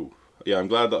 Oh, yeah, I'm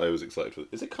glad that I was excited for it.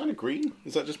 Is it kind of green?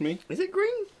 Is that just me? Is it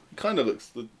green? It kind of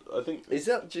looks. I think. Is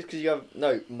that just because you have...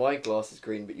 No, my glass is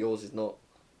green, but yours is not.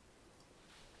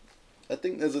 I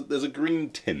think there's a green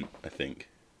tint. I think.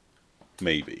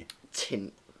 Maybe.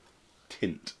 Tint.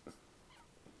 Tint.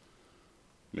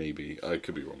 Maybe. I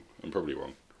could be wrong. I'm probably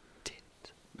wrong.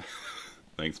 Tint.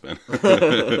 Thanks, Ben.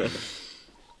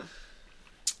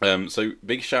 So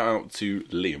big shout out to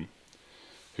Liam,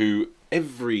 who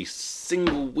every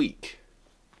single week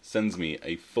sends me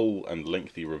a full and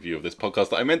lengthy review of this podcast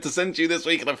that I meant to send you this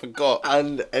week and I forgot.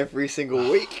 And every single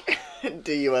week,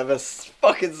 do you ever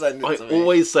fucking send it I to me?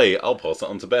 always say I'll pass it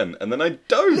on to Ben, and then I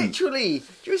don't. Literally,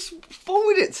 just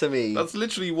forward it to me. That's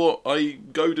literally what I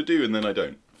go to do, and then I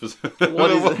don't.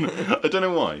 What is it? I don't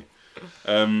know why.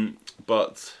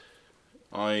 But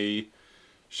I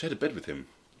shared a bed with him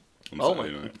on Oh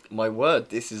Saturday night. my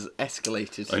word, this is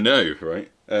escalated. I know,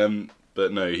 right?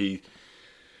 But no, he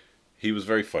was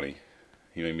very funny.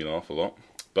 He made me laugh a lot.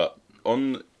 But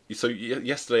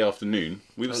yesterday afternoon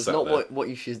we were It's sat not there. what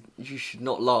you should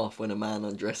not laugh when a man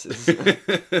undresses.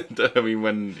 I mean,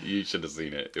 when you should have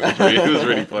seen it, it was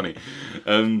really funny.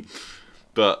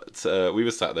 But we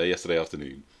were sat there yesterday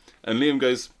afternoon, and Liam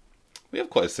goes, "We have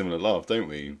quite a similar laugh, don't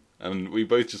we?" And we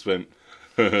both just went.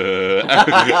 and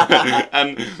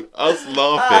us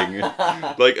laughing,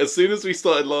 like as soon as we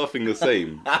started laughing the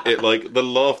same, the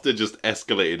laughter just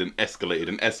escalated and escalated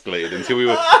and escalated until we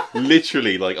were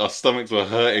literally like our stomachs were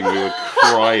hurting, we were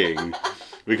crying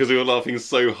because we were laughing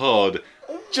so hard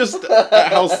just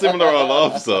at how similar our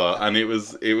laughs are, and it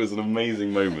was an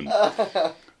amazing moment.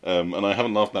 And I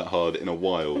haven't laughed that hard in a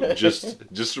while,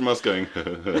 just from us going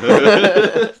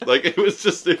like it was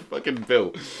just a fucking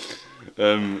built.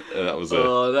 That was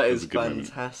that is a good moment.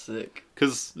 fantastic.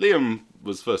 Because Liam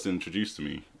was first introduced to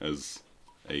me as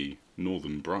a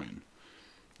Northern Brian,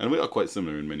 and we are quite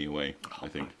similar in many a way. I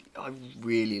think. I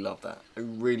really love that. I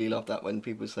really love that when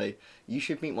people say you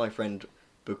should meet my friend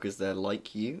because they're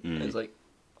like you. And it's like,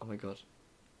 oh my god,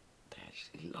 they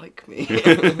actually like me.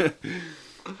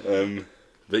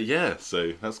 But yeah,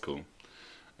 so that's cool.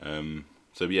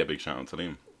 So yeah, big shout out to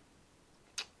Liam.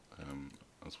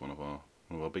 That's one of our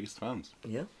biggest fans.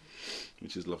 Yeah,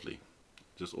 Which is lovely.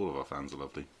 Just all of our fans are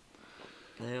lovely.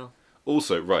 they are.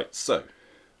 Also, right, so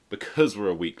because we're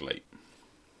a week late,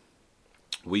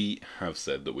 we have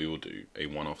said that we will do a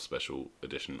one-off special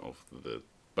edition of the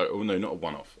but oh no, not a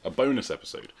one-off, a bonus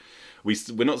episode.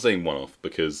 We're not saying one-off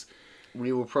because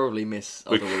We will probably miss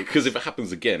other weeks. because if it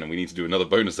happens again and we need to do another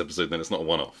bonus episode, then it's not a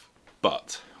one-off.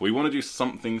 But we want to do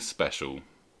something special,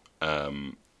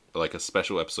 like a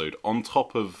special episode on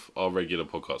top of our regular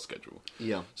podcast schedule.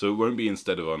 Yeah. So it won't be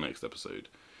instead of our next episode.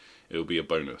 It'll be a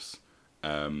bonus.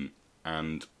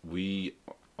 And we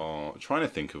are trying to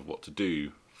think of what to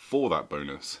do for that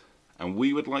bonus. And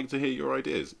we would like to hear your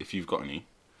ideas, if you've got any,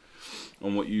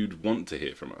 on what you'd want to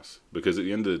hear from us. Because at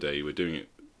the end of the day, we're doing it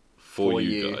for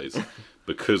you guys.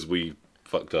 Because we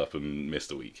fucked up and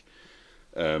missed a week.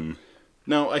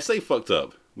 Now, I say fucked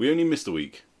up. We only missed a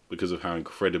week because of how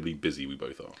incredibly busy we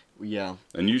both are. Yeah.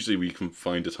 And usually we can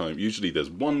find a time. Usually there's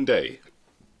one day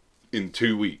in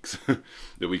 2 weeks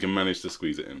that we can manage to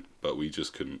squeeze it in. But we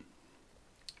just couldn't.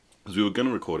 Because we were going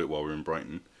to record it while we were in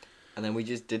Brighton. And then we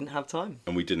just didn't have time.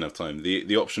 And we didn't have time.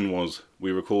 The option was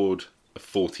we record a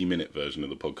 40-minute version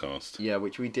of the podcast. Yeah,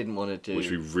 which we didn't want to do.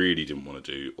 Which we really didn't want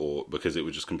to do. Or because it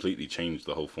would just completely change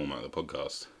the whole format of the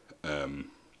podcast.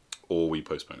 Or we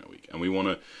postpone it a week. And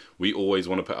we always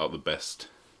want to put out the best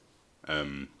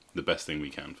thing we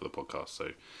can for the podcast. So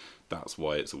that's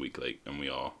why it's a week late. And we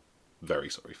are very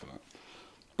sorry for that.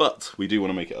 But we do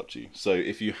want to make it up to you. So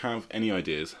if you have any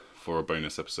ideas for a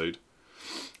bonus episode,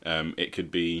 it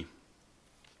could be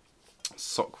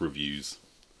sock reviews.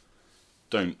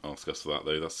 Don't ask us for that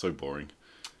though, that's so boring.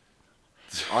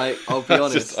 I'll be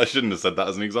honest. I shouldn't have said that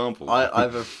as an example. I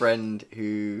have a friend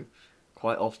who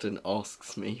quite often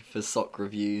asks me for sock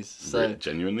reviews, so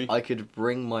genuinely? I could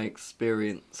bring my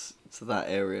experience to that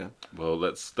area. Well,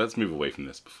 let's move away from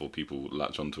this before people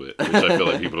latch onto it, which I feel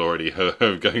like people already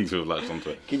are going to have latched onto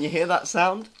it. Can you hear that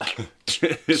sound?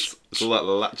 It's all that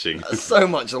latching. So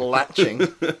much latching.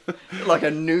 Like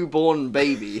a newborn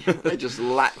baby. They're just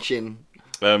latching.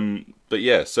 But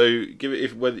yeah, so give it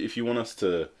if you want us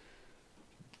to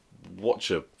watch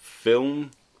a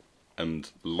film and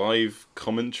live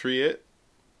commentary it.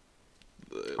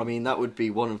 I mean, that would be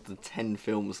one of the 10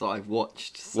 films that I've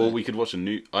watched. So. Well, we could watch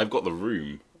I've got The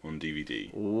Room on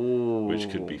DVD, Ooh. which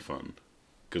could be fun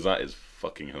because that is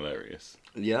fucking hilarious.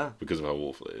 Yeah. Because of how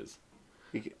awful it is.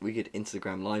 We could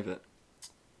Instagram live it.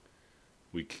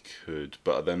 We could,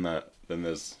 but then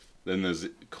there's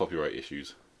copyright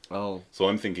issues. Oh. So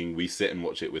I'm thinking we sit and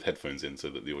watch it with headphones in so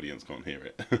that the audience can't hear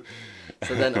it.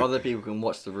 So then other people can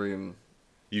watch The Room.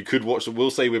 You could watch.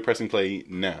 We'll say we're pressing play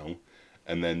now,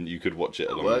 and then you could watch it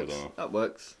along with our. That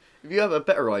works. If you have a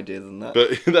better idea than that. But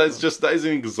that is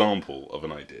an example of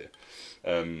an idea.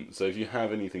 So if you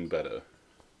have anything better,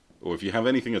 or if you have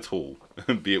anything at all,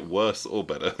 be it worse or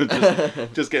better,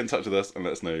 just get in touch with us and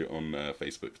let us know on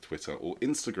Facebook, Twitter, or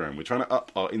Instagram. We're trying to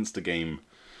up our Insta game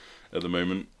at the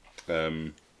moment.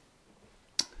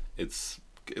 It's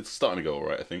starting to go all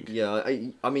right, I think. Yeah,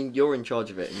 I mean, you're in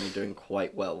charge of it and you're doing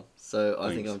quite well. So I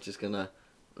think Thanks. I'm just going to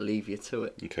leave you to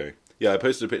it. Okay. Yeah, I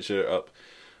posted a picture up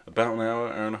about an hour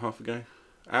and a half ago.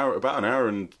 About an hour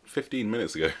and 15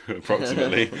 minutes ago,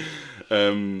 approximately.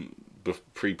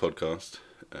 Pre-podcast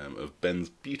of Ben's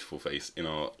beautiful face in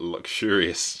our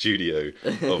luxurious studio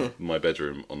of my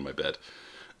bedroom on my bed.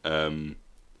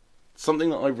 Something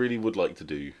that I really would like to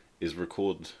do is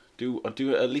do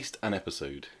at least an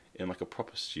episode in like a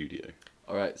proper studio.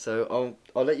 Alright, so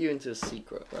I'll let you into a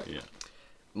secret, right? Yeah.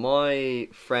 My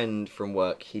friend from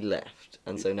work, he left,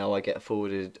 and so now I get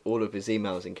forwarded all of his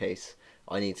emails in case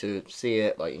I need to see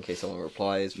it, like in case someone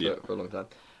replies for a long time.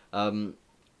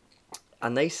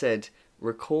 And they said,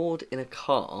 record in a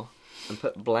car and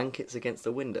put blankets against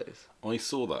the windows. I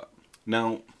saw that.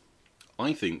 Now,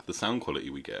 I think the sound quality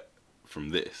we get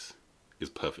from this is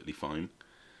perfectly fine.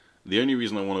 The only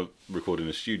reason I want to record in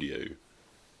a studio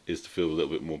is to feel a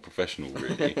little bit more professional,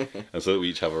 really, and so that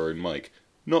we each have our own mic.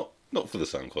 Not for the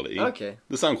sound quality. Okay.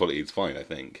 The sound quality is fine, I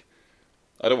think.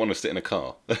 I don't want to sit in a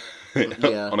car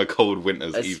Yeah. on a cold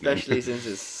winter's evening. Especially since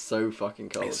it's so fucking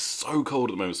cold. It's so cold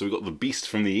at the moment. So we've got the beast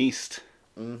from the east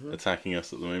attacking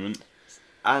us at the moment.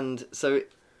 And so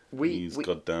These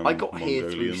goddamn I got here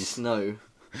through Mongolians. snow.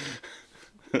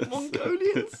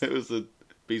 Mongolians? It was the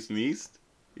beast from the east.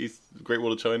 Great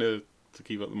Wall of China to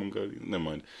keep up the Mongolians. Never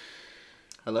mind.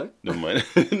 Hello? Never mind.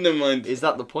 Never mind. Is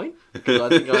that the point? Because I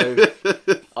think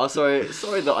I'm sorry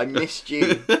that I missed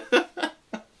you.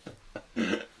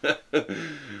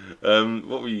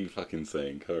 What were you fucking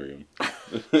saying? Carry on.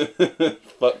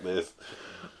 Fuck this.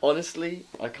 Honestly,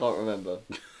 I can't remember.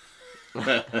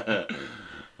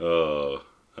 Oh,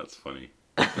 that's funny.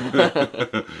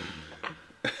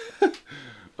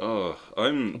 Oh,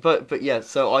 But yeah,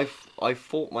 so I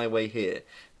fought my way here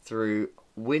through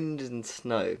wind and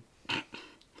snow.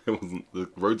 It wasn't. The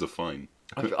roads are fine.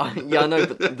 Yeah, I know,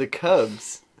 but the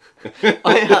curbs.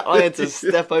 I had to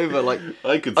step over like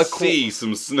I could a see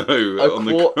some snow a on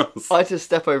the quar- grass. I had to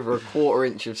step over a quarter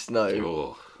inch of snow.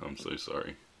 Oh, I'm so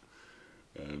sorry.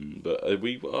 But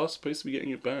we are supposed to be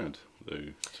getting it bad though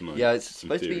tonight. Yeah, it's in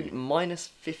supposed to theory. be minus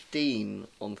 15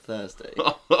 on Thursday.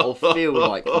 Or feel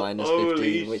like minus 15,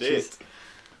 Holy which shit. is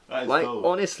That is like cold.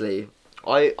 honestly,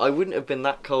 I wouldn't have been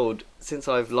that cold since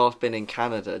I've last been in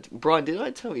Canada. Brian, did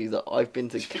I tell you that I've been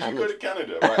to Did you Canada? go to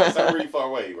Canada? Right, I sound really far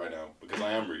away right now because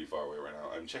I am really far away right now.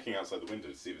 I'm checking outside the window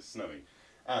to see if it's snowing,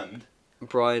 and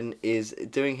Brian is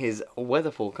doing his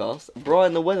weather forecast.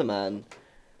 Brian, the weatherman.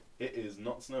 it is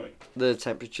not snowing. The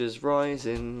temperature's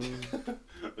rising.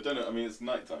 I don't know. I mean, it's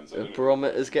night time, so I The don't know.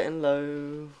 barometer's getting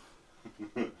low.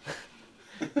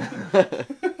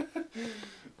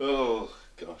 Oh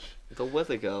gosh. The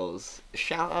weather girls.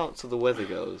 Shout out to the weather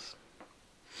girls.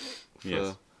 For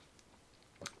Yes.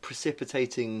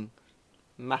 precipitating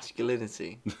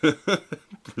masculinity.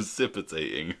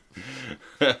 Precipitating.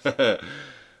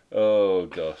 Oh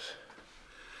gosh.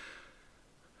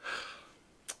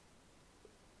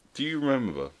 Do you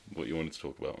remember what you wanted to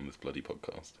talk about on this bloody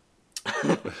podcast?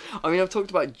 I mean, I've talked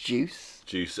about juice.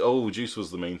 Juice. Oh, juice was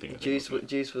the main thing. I think, Juice,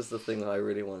 wasn't it? juice was the thing that I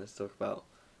really wanted to talk about.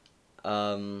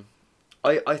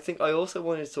 I think I also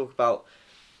wanted to talk about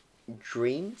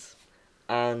dreams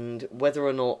and whether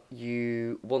or not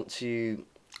you want to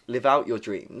live out your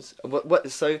dreams.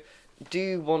 So, do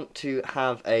you want to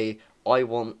have a I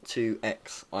want to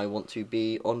X, I want to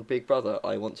be on Big Brother,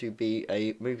 I want to be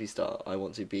a movie star, I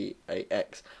want to be a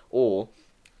X, or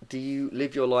do you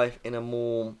live your life in a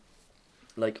more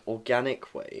like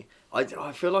organic way? I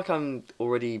feel like I'm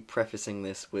already prefacing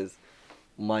this with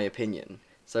my opinion.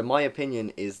 So my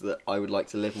opinion is that I would like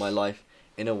to live my life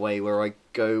in a way where I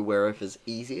go wherever's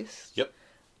easiest. Yep.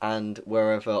 And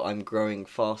wherever I'm growing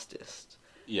fastest.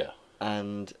 Yeah.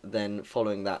 And then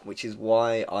following that, which is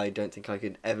why I don't think I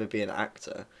could ever be an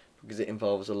actor, because it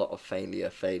involves a lot of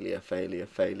failure.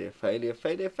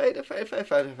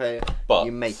 But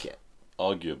you make it.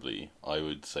 arguably, I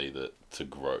would say that to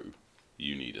grow,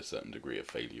 you need a certain degree of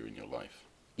failure in your life.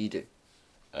 You do.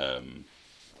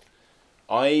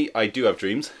 I do have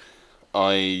dreams.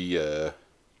 I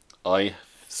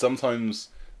sometimes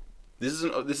this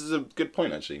is a good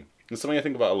point actually. It's something I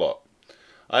think about a lot.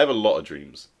 I have a lot of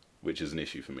dreams, which is an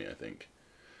issue for me, I think.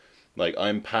 Like,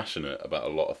 I'm passionate about a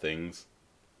lot of things,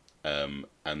 and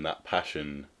that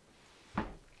passion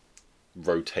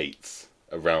rotates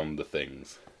around the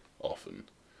things often.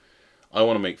 I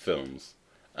want to make films,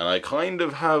 and I kind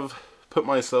of have put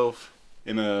myself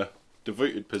in a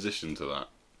devoted position to that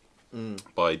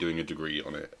by doing a degree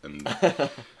on it, and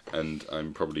and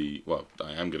I'm probably, well,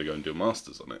 I am going to go and do a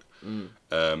master's on it.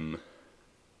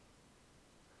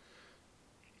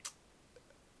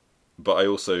 But I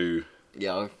also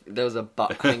Yeah, there was a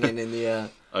butt hanging in the air.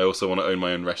 I also want to own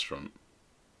my own restaurant,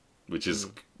 which is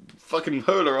fucking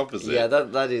polar opposite. Yeah,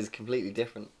 that is completely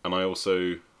different. And I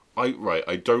also, I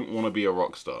don't want to be a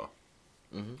rock star.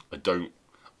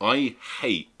 I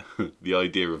hate the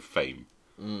idea of fame.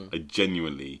 I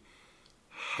genuinely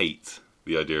hate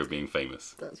the idea of being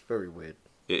famous. That's very weird.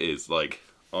 It is, like,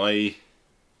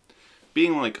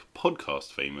 being, like,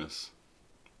 podcast famous,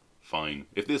 fine.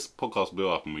 If this podcast blew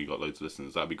up and we got loads of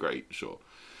listeners, that'd be great, sure.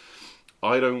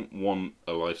 I don't want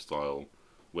a lifestyle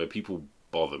where people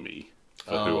bother me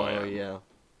for who I am. Oh, yeah.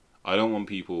 I don't want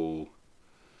people,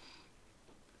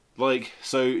 like,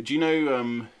 so do you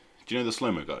know the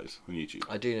Slow-Mo guys on YouTube?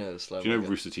 I do know the slow. Do you know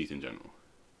Rooster Teeth in general?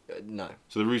 No.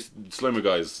 So the Slow-Mo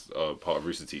guys are part of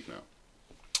Rooster Teeth now.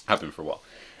 Have been for a while.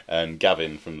 And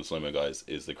Gavin from the Slow-Mo guys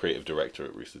is the creative director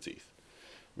at Rooster Teeth.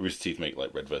 Rooster Teeth make,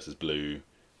 like, Red vs. Blue,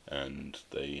 and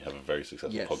they have a very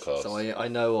successful podcast. So I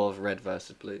know of Red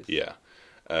versus Blues. Yeah.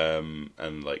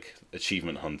 And, like,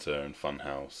 Achievement Hunter and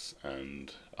Funhouse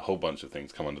and a whole bunch of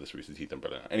things come under this Rooster Teeth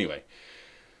umbrella. Anyway,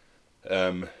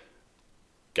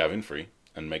 Gavin Free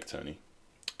and Meg Turney,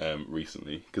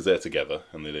 recently, because they're together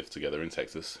and they live together in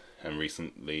Texas, and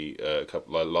recently,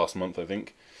 last month I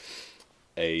think,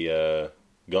 a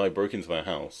guy broke into their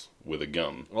house with a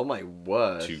gun Oh my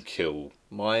word. to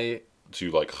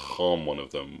like harm one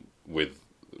of them with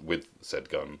said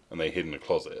gun, and they hid in a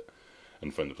closet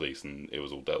and phoned the police, and it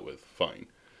was all dealt with fine.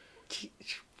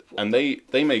 And they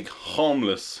make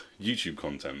harmless YouTube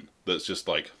content that's just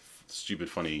like stupid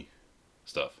funny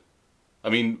stuff. I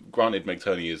mean, granted, Meg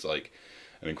Turney is like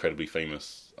an incredibly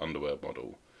famous underwear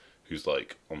model who's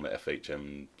like on the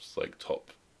FHM's like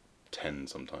top 10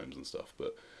 sometimes and stuff,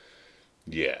 but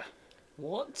yeah.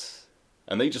 What?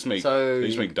 And they just make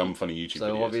dumb, funny YouTube videos.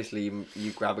 So obviously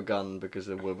you grab a gun because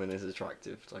a woman is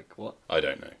attractive. Like what? I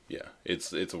don't know. Yeah,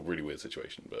 it's a really weird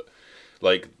situation, but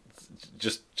like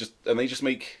just and they just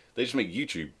make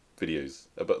YouTube videos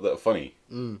about that are funny.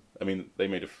 I mean, they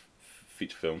made a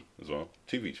feature film as well.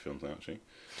 2 feature films now actually.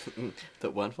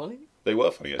 That weren't funny? They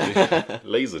were funny actually.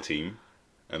 Laser Team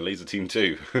and Laser Team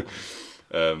 2,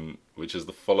 which is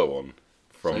the follow-on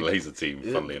from Laser Team.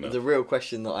 Funnily enough, the real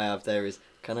question that I have there is,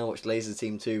 can I watch Laser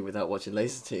Team 2 without watching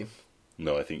Laser Team?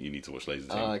 No, I think you need to watch Laser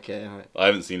Team. Oh, okay, alright. I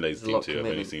haven't seen Laser Team 2. I've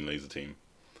only seen Laser Team.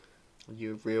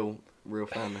 You're a real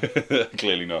fan.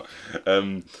 Clearly not.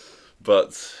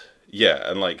 But yeah,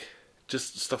 and like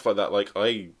just stuff like that. Like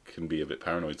I can be a bit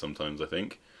paranoid sometimes, I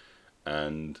think,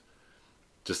 and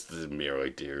just the mere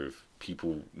idea of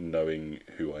people knowing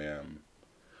who I am,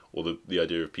 or the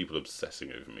idea of people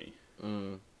obsessing over me.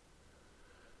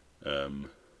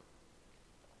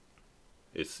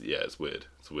 It's weird.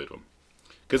 It's a weird one.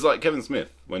 Because like Kevin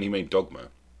Smith, when he made Dogma,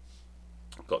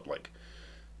 got like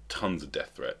tons of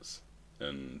death threats,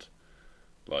 and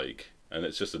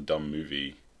it's just a dumb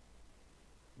movie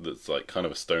that's like kind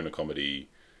of a stoner comedy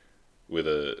with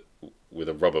a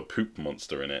rubber poop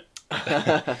monster in it.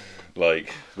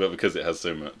 Like, but because it has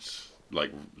so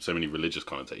many religious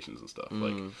connotations and stuff,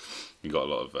 like you got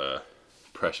a lot of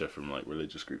pressure from like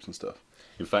religious groups and stuff.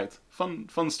 In fact,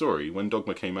 fun story, when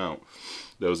Dogma came out,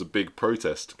 there was a big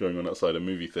protest going on outside a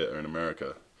movie theatre in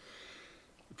America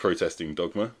protesting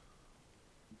Dogma.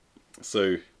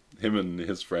 So him and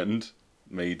his friend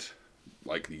made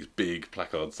like these big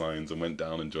placard signs and went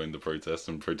down and joined the protest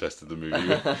and protested the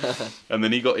movie. And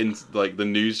then he got into like the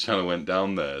news channel went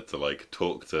down there to like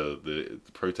talk to the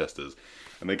protesters,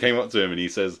 and they came up to him and he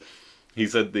said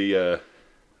the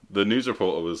news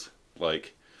reporter was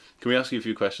like, "Can we ask you a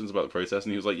few questions about the protest?"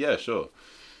 And he was like, "Yeah, sure."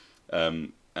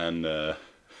 And and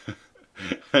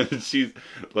she's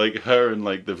like, her and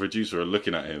like the producer are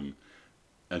looking at him,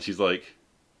 and she's like,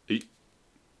 "Are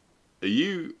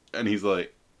you?" And he's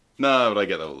like, "No, but I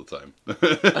get that all the time." And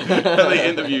they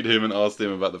interviewed him and asked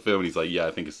him about the film, and he's like, "Yeah,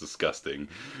 I think it's disgusting."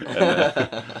 And,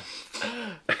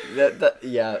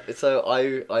 yeah. So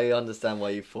I understand why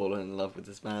you've fallen in love with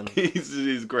this man.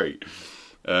 he's great.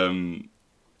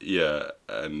 Yeah,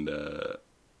 and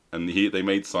they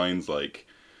made signs like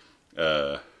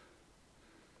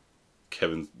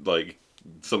Kevin, like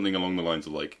something along the lines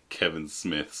of like Kevin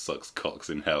Smith sucks cocks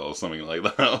in hell or something like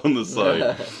that on the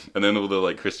side. And then all the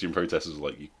like Christian protesters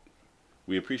were like,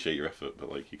 "We appreciate your effort,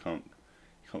 but like you can't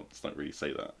not really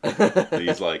say that." And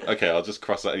he's like, "Okay, I'll just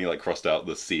cross that," and he like crossed out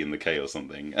the C and the K or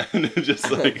something, and it just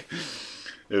like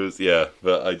it was, yeah.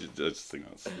 But I just think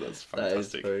that's fantastic. That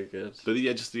is very good. But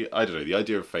yeah, just I don't know, the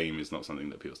idea of fame is not something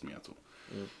that appeals to me at all.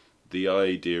 The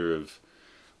idea of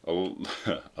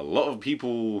a lot of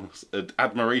people's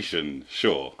admiration,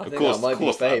 sure, of course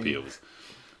that appeals,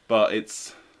 but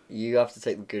it's, you have to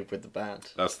take the good with the bad.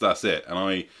 That's it,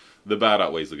 and the bad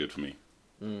outweighs the good for me.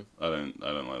 I don't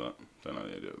like that. Don't like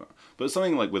the idea of that. But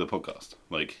something like with a podcast,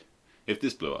 like if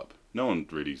this blew up, no one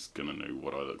really's gonna know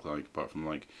what I look like apart from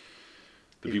like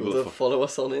the people that follow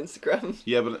us on Instagram.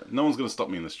 Yeah, but no one's gonna stop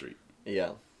me in the street.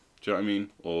 Yeah. Do you know what I mean?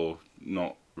 Or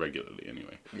not regularly,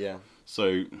 anyway. Yeah.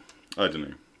 So I don't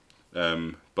know.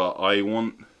 But I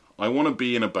want to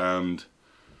be in a band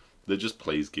that just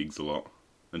plays gigs a lot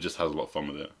and just has a lot of fun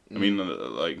with it. I mean,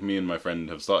 like me and my friend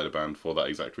have started a band for that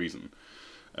exact reason.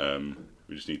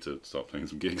 We just need to start playing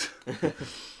some gigs.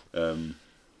 But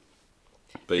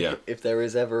yeah, if there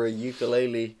is ever a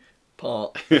ukulele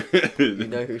part, you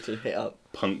know who to hit up.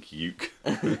 Punk uke.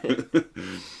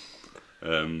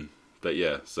 But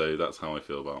yeah, so that's how I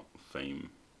feel about fame.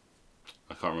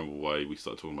 I can't remember why we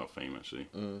started talking about fame, actually.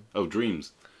 Oh,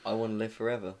 dreams. I want to live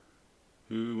forever.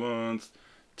 Who wants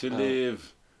to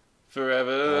live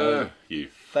forever? You.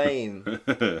 Fame.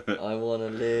 I want to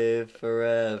live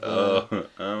forever. Oh,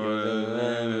 I want to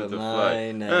live to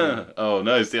fly. Name. Oh,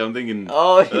 no, see, I'm thinking...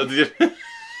 Oh,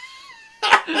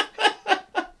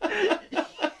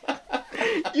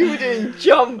 you were doing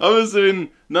Jump. I was doing...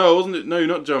 No, I wasn't... No,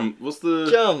 not Jump. What's the...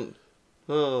 Jump.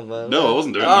 Oh, man. No, I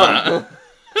wasn't doing that.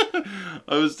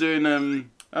 I was doing,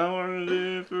 I want to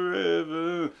live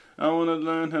forever, I want to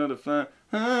learn how to fly,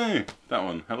 hey! That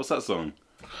one. What's that song?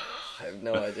 I have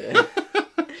no idea.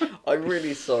 I'm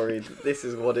really sorry that this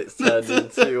is what it's turned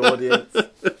into, audience.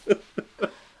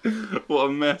 What a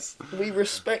mess. We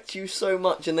respect you so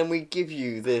much, and then we give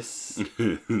you this...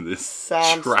 this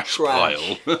trash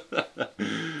pile.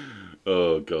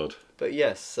 Oh, God. But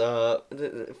yes,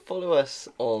 follow us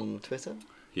on Twitter.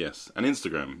 Yes, and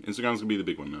Instagram. Instagram's going to be the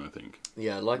big one now, I think.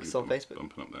 Yeah, like us on Facebook.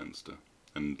 Bumping up that Insta.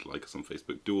 And like us on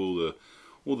Facebook. Do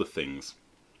all the things.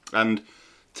 And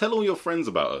tell all your friends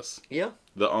about us Yeah,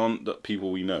 that aren't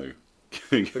people we know.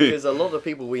 because a lot of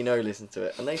people we know listen to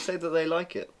it, and they say that they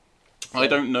like it. So, I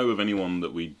don't know of anyone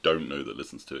that we don't know that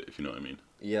listens to it, if you know what I mean.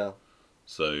 Yeah,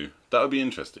 So that would be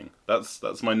interesting.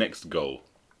 That's my next goal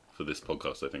for this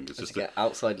podcast, I think. It's just just to get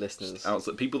outside listeners.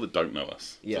 outside people that don't know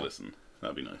us Yeah. to listen.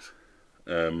 That'd be nice.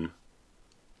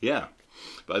 Yeah.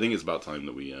 But I think it's about time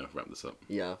that we wrap this up.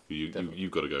 Yeah,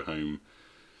 You've got to go home.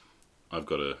 I've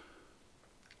got to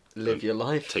live your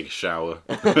life. take a shower.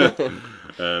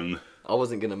 I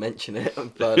wasn't going to mention it,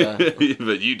 but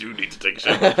But you do need to take a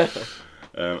shower.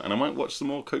 And I might watch some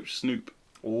more Coach Snoop.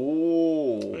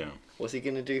 oh, Yeah. what's he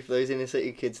going to do for those inner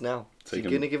city kids now? Is he Take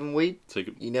 'em- going to give them weed?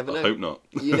 Take You never know. I hope not.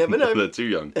 You never know. They're too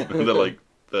young. They're like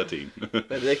 13.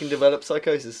 Maybe they can develop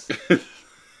psychosis.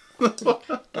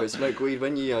 Don't smoke weed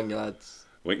when you're young, lads.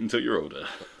 Wait until you're older.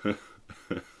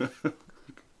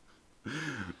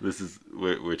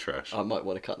 We're trash. I might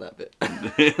want to cut that bit.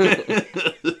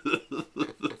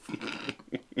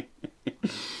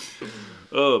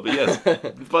 Oh, but yes,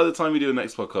 by the time we do the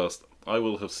next podcast, I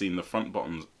will have seen the Front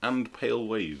Bottoms and Pale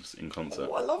Waves in concert.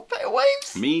 Oh, I love Pale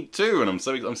Waves. Me too, and I'm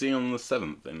seeing them on the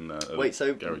 7th in Wait,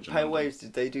 so Garage in Pale London. Waves,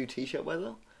 did they do T-shirt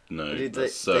weather? No, Or did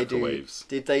that's Circa do, Waves.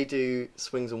 Did they do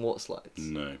Swings and Water Slides?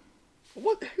 No,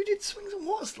 What? Who did Swings and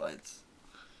Water Slides?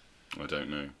 I don't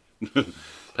know.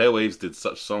 Pale Waves did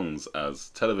such songs as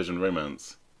Television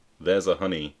Romance, There's a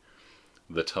Honey,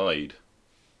 The Tide,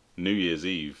 New Year's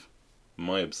Eve,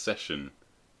 My Obsession,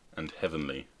 and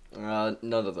Heavenly. None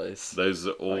of those. Those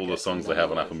are all Okay, the songs they none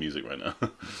have of on those. Apple Music right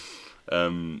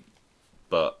now.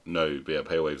 But yeah,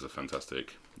 Pale Waves are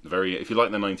fantastic. If you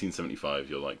like their 1975,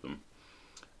 you'll like them.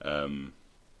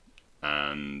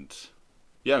 And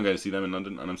yeah, I'm going to see them in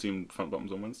London, and I'm seeing Front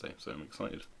Bottoms on Wednesday, so I'm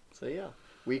excited. So yeah,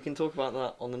 we can talk about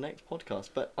that on the next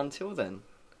podcast. But until then,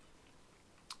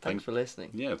 thanks for listening.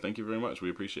 Yeah, thank you very much. We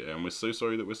appreciate it, and we're so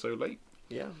sorry that we're so late.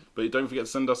 Yeah. But don't forget to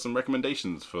send us some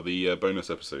recommendations for the bonus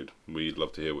episode. We'd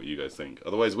love to hear what you guys think.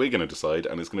 Otherwise, we're going to decide,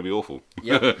 and it's going to be awful.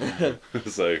 Yeah.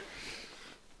 So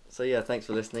So yeah, thanks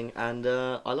for listening, and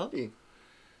I love you.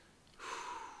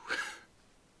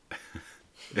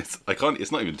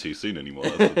 it's not even too soon anymore.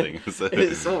 That's the thing. So,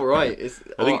 It's all right. It's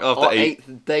I think our, after our 8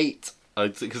 8th date.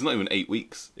 because it's not even 8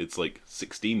 weeks. It's like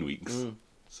 16 weeks. Mm.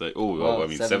 So Well, I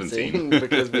mean 17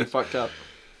 because we fucked up.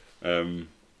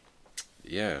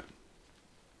 Yeah,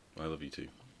 I love you too,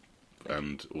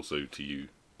 and also to you,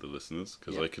 the listeners,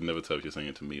 because Yeah. I can never tell if you're saying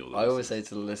it to me or the I always listeners. say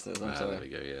to the listeners, I'm There sorry. we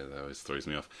go. Yeah, that always throws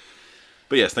me off.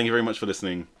 But yes, thank you very much for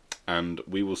listening, and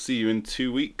we will see you in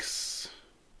 2 weeks.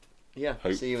 Yeah,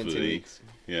 see you in 2 Hopefully. weeks.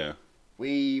 Yeah,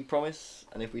 We promise,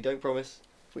 and if we don't promise,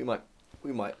 we might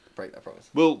break that promise.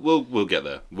 we'll get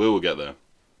there. We will get there.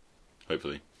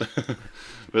 Hopefully.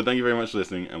 But thank you very much for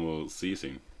listening, and we'll see you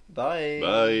soon. Bye.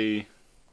 Bye.